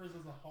so Rivers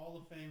is a Hall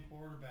of Fame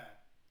quarterback.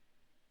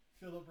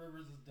 Phillip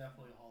Rivers is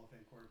definitely a Hall of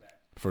Fame quarterback.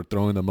 for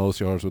throwing the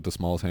most yards with the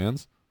smallest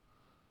hands?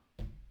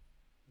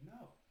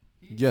 No.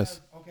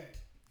 Yes. Okay.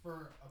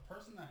 For a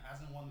person that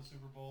hasn't won the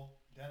Super Bowl,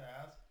 dead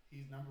ass,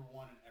 he's number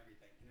 1 in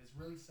everything. And it's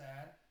really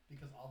sad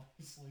because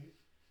obviously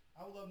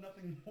I would love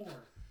nothing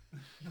more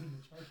than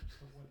the Chargers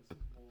to win the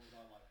Super Bowl in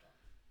our lifetime.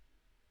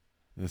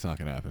 It's not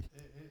gonna happen.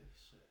 Shit.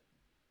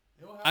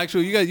 It'll happen.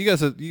 Actually,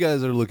 you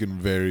guys are looking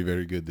very,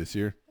 very good this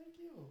year.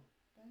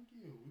 Thank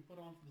you. We put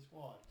on for the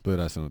squad.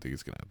 But I still don't think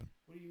it's gonna happen.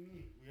 What do you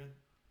mean?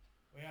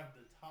 We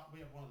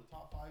have one of the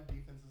top 5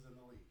 defenses in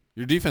the league.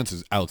 Your defense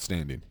is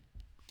outstanding.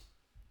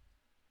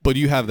 But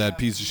you have that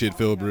piece of shit,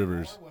 Phillip We have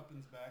Rivers. our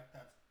weapons back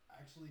that's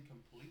actually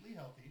completely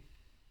healthy.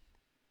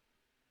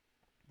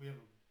 We have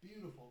a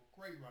beautiful,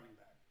 great running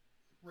back.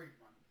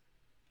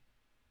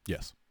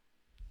 Yes.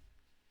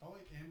 Oh,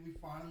 and we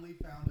finally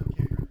found a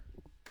kicker.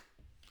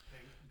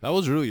 That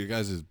was really your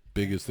guys'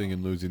 biggest thing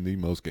in losing the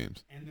most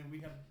games. And then we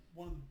have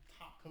one of the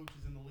top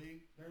coaches in the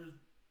league. There's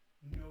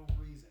no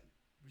reason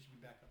we should be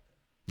back up there.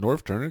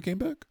 North Turner came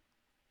back?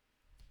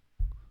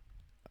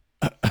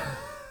 I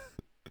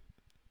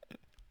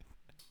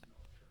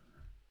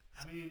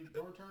mean,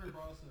 North Turner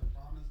brought us to the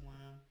promised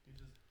land. He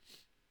just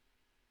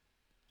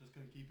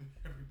gonna keep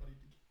everybody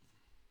together.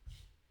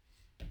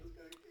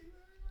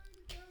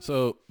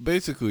 So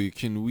basically,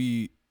 can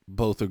we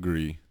both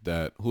agree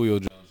that Julio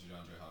Jones and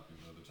DeAndre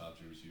Hopkins are the top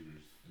 2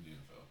 receivers in the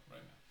NFL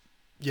right now?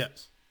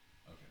 Yes.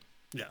 Okay.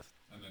 Yes.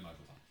 And then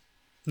Michael Thomas.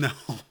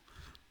 No.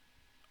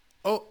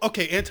 Oh,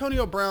 okay.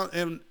 Antonio Brown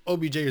and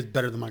OBJ is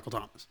better than Michael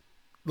Thomas.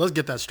 Let's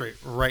get that straight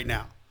right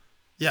now.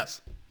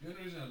 Yes. The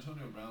only reason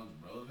Antonio Brown's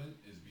relevant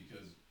is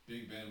because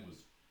Big Ben was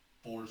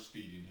force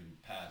feeding him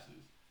passes.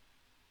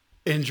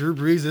 And Drew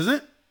Brees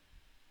isn't?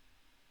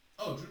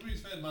 Oh, Drew Brees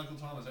fed Michael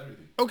Thomas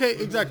everything. Okay,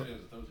 Who exactly. else did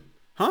he have to throw to?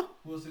 Huh?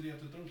 Who else did he have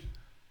to throw to?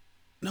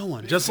 No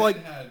one. Big Just Ben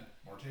like had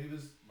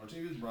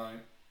Martavis Bryant.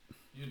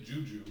 He had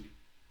Juju.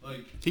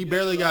 Like he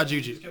barely got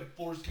He Juju. just kept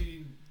force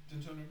feeding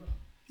Antonio Brown.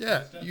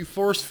 Yeah, you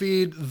force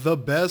feed the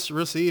best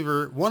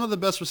receiver, one of the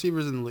best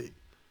receivers in the league.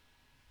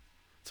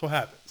 That's what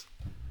happens.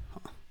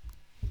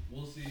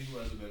 We'll see who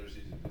has a better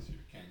season this year.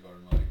 Can't guard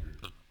Mike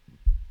or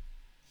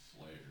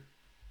Slayer.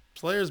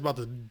 Slayer's about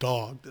to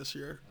dog this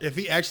year. If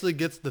he actually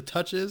gets the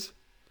touches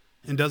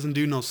and doesn't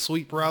do no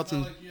sweep routes, It's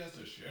and not like he has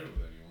to share with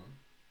anyone.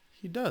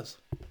 he does.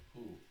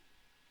 Who?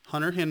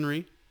 Hunter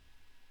Henry.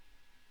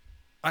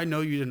 I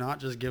know you did not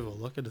just give a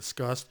look of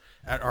disgust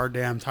at our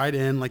damn tight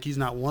end like he's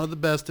not one of the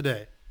best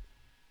today.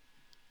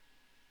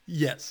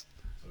 Yes.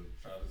 So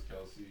Travis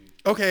Kelce,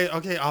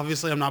 Okay.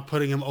 Obviously, I'm not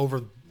putting him over.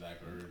 Zach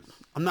Ertz.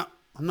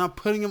 I'm not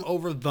putting him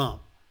over them.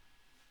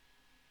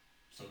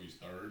 So he's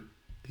third.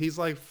 He's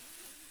like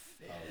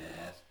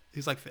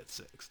Lost. fifth,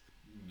 sixth.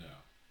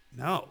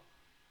 No.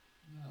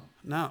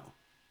 No.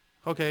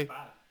 Okay. 5.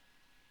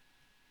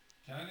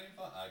 Can I name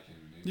 5? I can't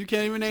even name. You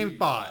can't even name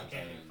 5. I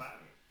can't name 5.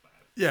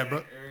 Yeah, Zach bro.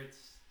 Ertz,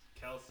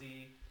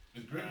 Kelsey,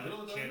 Is Greg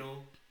Little though?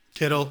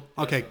 Kittle,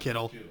 Okay,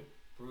 Kittle.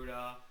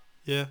 Rudolph,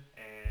 Yeah.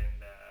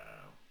 and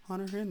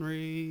Hunter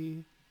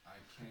Henry. I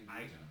can't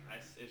get down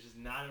it's just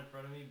not in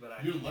front of me, but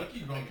I. You're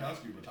lucky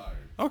Gronkowski retired.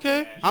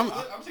 Okay. Yeah.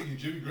 I'm taking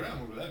Jimmy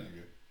Graham over that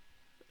nigga.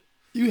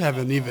 You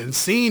haven't even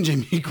seen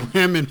Jimmy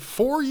Graham in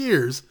 4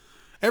 years.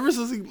 Ever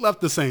since he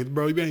left the Saints,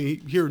 bro, you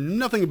ain't hear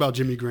nothing about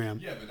Jimmy Graham.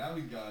 Yeah, but now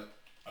he's got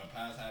a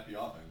pass-happy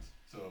offense.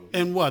 So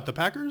And what, the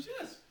Packers?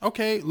 yes.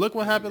 Okay, look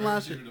what happened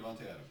last year.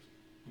 Devontae Adams,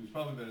 who's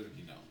probably better than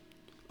Keenan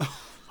Allen.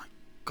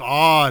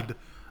 God.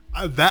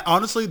 That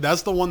honestly,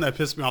 that's the one that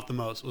pissed me off the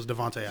most was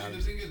Devontae See,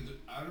 Adams. the thing is,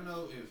 I don't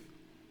know if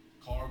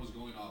Carr was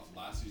going off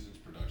last season's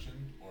production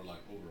or like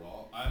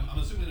overall. I'm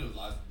assuming it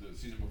was the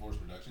season before's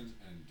productions,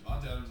 and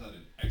Devontae Adams had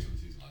an excellent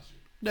season last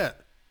year. Yeah.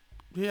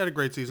 He had a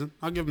great season.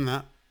 I'll give him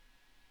that.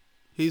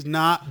 He's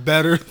not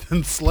better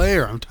than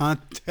Slayer. I'm trying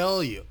to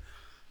tell you.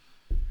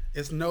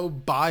 It's no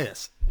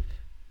bias.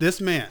 This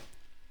man,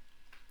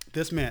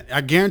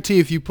 I guarantee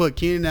if you put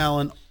Keenan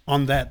Allen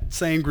on that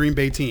same Green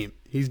Bay team,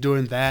 he's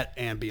doing that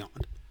and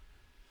beyond.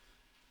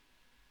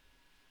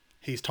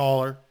 He's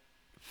taller,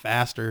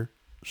 faster,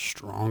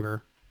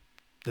 stronger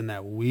than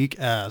that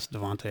weak-ass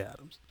Devontae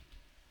Adams.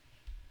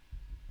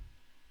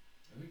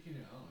 I think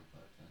Keenan Allen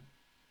like 5'10".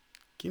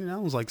 Keenan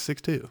Allen's like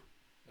 6'2". Is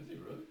he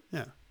really?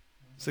 Yeah.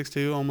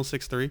 6'2", almost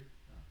 6'3".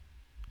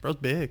 Bro's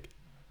big.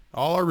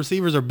 All our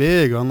receivers are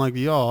big, unlike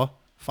y'all.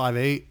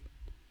 5'8".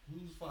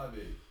 Who's 5'8"?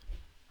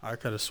 I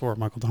could have swore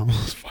Michael Thomas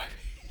was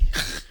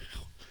 5'8".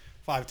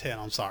 5'10",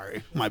 I'm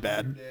sorry. My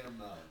bad. Damn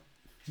not.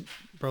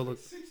 Bro, look.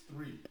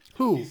 6'3".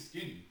 Who? He's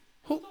skinny.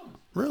 Who?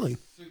 Really?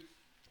 Yeah,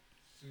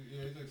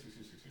 he's like 6'2",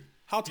 6'3".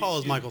 How tall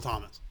is skinny. Michael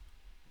Thomas?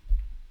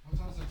 How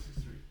tall is like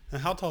 6'3"?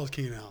 And how tall is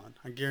Keenan Allen?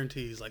 I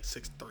guarantee he's like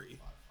 6'3".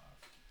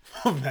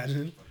 5'5".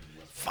 Imagine.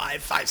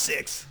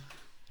 5'6".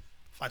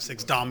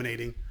 5'6",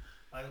 dominating.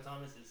 Michael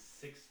Thomas is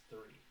 6'3".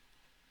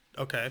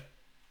 Okay.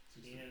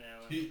 Keenan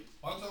Allen.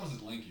 Michael Thomas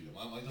is lanky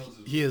though. Michael Thomas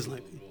is He is real,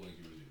 lanky. real lanky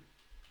receiver.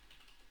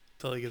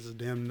 Till he gets his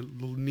damn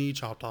little knee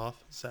chopped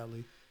off,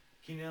 sadly.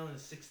 Keenan Allen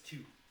is 6'2".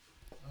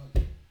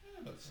 Okay.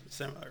 Yeah, about the same.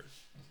 Similar.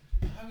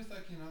 How is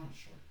that Keenan Allen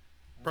short?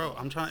 Bro,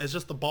 I'm trying. It's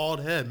just the bald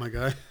head, my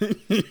guy.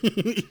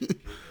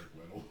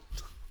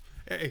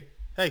 hey.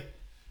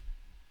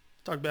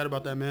 Talk bad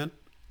about that man.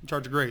 In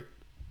charge of great.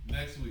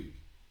 Next week,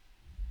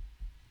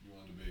 you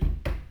want to debate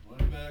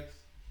running backs,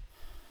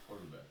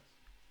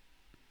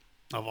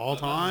 quarterbacks. Of all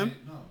time?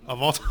 No.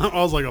 Of all time?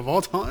 I was like, of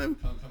all time?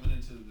 Coming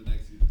into the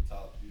next season,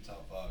 top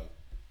 5.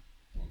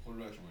 You want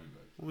quarterbacks or running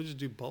backs? Why don't we just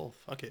do both?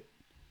 Fuck it.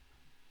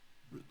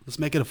 Let's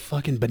make it a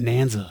fucking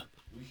bonanza.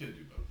 We could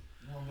do both.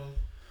 You want both?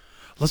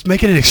 Let's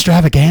make it an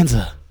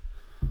extravaganza.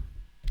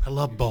 I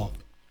love both.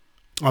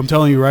 I'm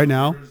telling you right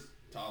now, Rivers,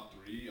 top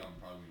 3, I'm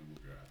probably going to whoop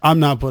your ass. I'm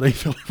not putting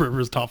Phillip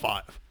Rivers top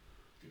 5.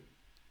 Good.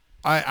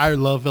 I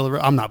love Phillip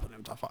Rivers. I'm not putting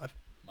him top 5.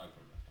 My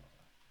quarterback top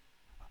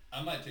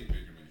 5. I might take Baker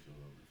Mayfield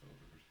over Phillip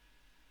Rivers.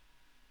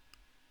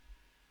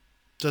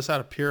 Just out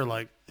of pure,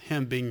 like,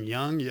 him being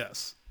young,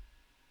 yes.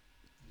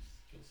 His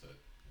skill set.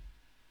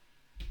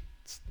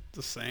 It's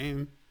the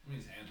same. I mean,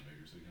 his hand's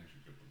bigger, so he can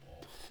actually grip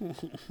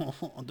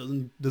the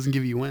ball. Doesn't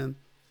give you win.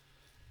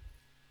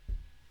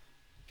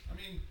 I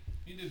mean,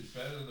 he did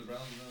better than the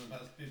Browns in the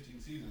past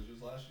 15 seasons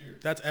just last year.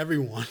 That's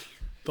everyone.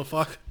 The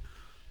fuck?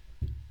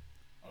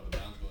 Are the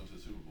Browns going to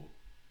the Super Bowl?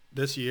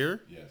 This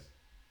year, Yes.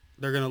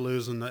 they're going to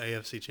lose in the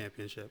AFC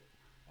Championship.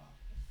 Wow.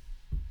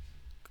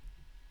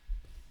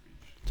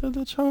 To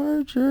the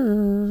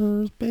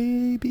Chargers,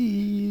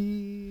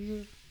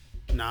 baby.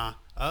 Nah.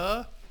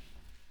 That'd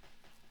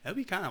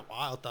be kind of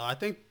wild, though. I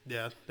think,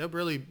 yeah, they'll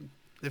really...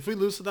 If we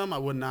lose to them, I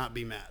would not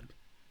be mad.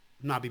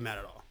 Not be mad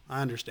at all.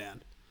 I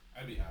understand.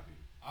 I'd be happy.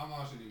 I'm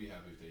honestly going to be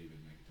happy if they even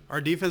make it to the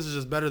Our defense is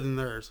just better than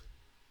theirs.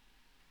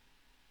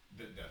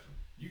 Definitely.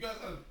 You guys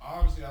have,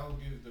 obviously, I will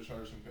give the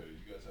Chargers some credit.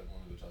 You guys have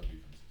one of the top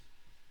defenses.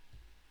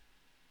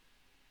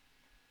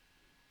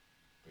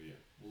 But yeah,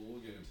 we'll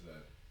get into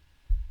that.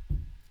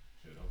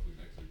 Shit, hopefully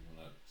next week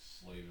we're not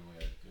slaving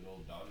away at good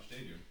old Dodger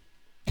Stadium.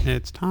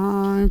 It's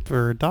time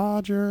for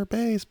Dodger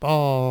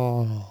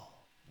baseball.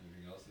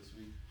 Anything else this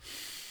week?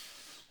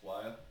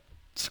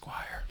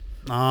 Squire.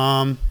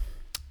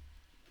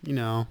 You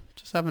know,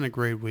 just having a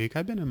great week.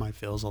 I've been in my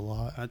feels a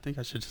lot. I think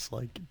I should just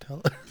like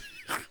tell.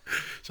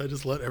 Should I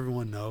just let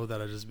everyone know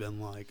that I've just been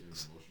like,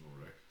 Emotional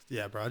wreck.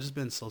 yeah, bro. I've just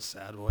been so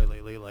sad boy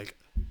lately. Like,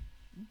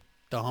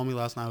 the homie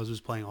last night was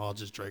just playing all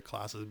just Drake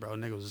classes, bro.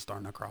 Nigga was just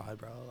starting to cry,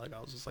 bro. Like, I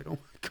was just like, oh my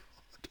god.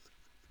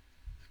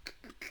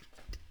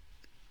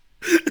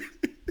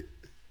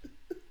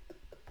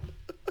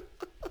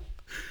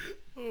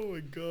 Oh my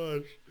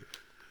gosh.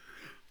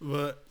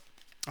 But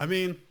I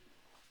mean,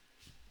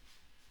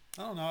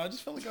 I don't know. I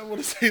just feel like I want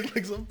to say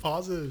like some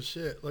positive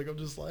shit. Like, I'm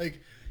just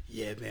like,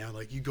 yeah, man.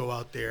 Like, you go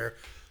out there,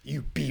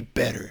 you be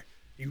better,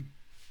 you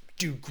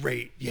do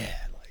great. Yeah,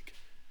 like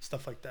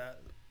stuff like that.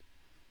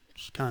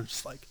 Just kind of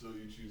just like So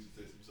you choose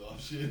to say some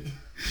soft shit?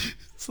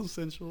 some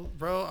sensual,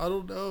 bro. I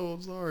don't know.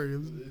 I'm sorry.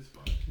 It's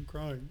fine. I'm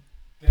crying.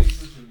 Thanks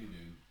for tuning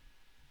in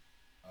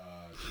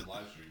to the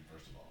live stream,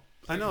 first of all.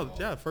 I know. Second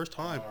of all, Yeah, first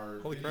time. Our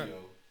Holy crap. video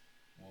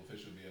will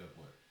officially be up,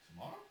 what,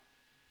 tomorrow?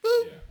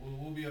 Boop. Yeah,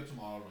 we'll be up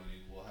tomorrow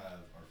running. We'll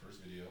have our first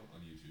video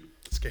on YouTube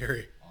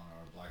Scary. on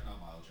our Black Not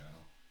Mile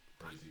channel.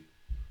 Crazy.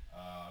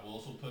 We'll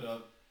also put it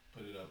up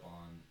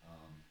on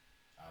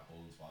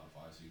Apple and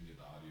Spotify so you can get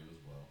the audio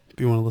as well. If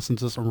you want to listen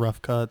to some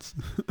rough cuts.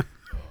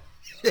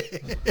 Oh,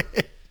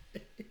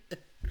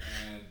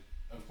 and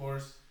of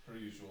course, per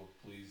usual,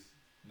 please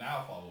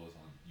now follow us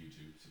on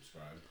YouTube,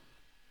 subscribe.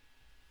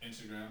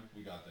 Instagram,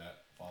 we got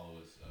that. Follow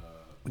us.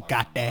 We Black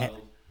got Not that.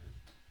 Mild.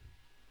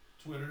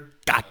 Twitter.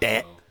 Got as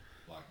that. well,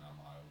 Black Not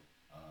Mild.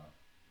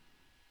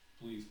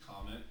 Please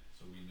comment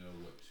so we know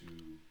what to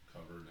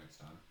cover next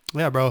time.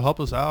 Yeah, bro. Help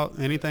us out.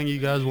 Anything you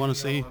guys want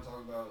to Anything see. y'all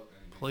wanna talk about?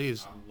 Anything?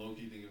 Please. I'm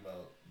low-key thinking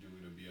about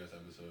doing a BS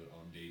episode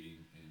on dating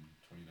in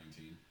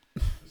 2019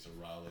 just to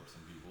rile up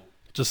some people.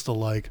 Just to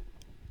like,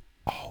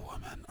 all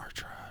women are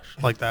trash.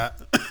 Like that.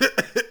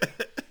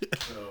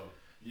 So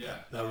yeah,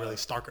 That would really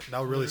spark a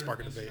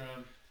debate.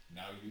 Instagram,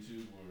 now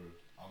YouTube, where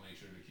I'll make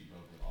sure to keep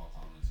up with all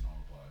comments and all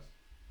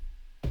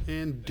replies.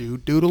 And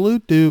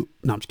doodaloo.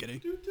 No, I'm just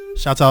kidding.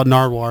 Shouts out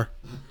Narwhal.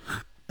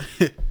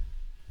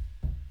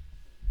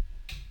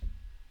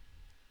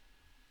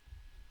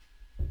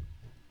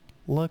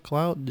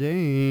 LaClout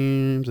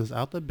James is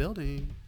out the building.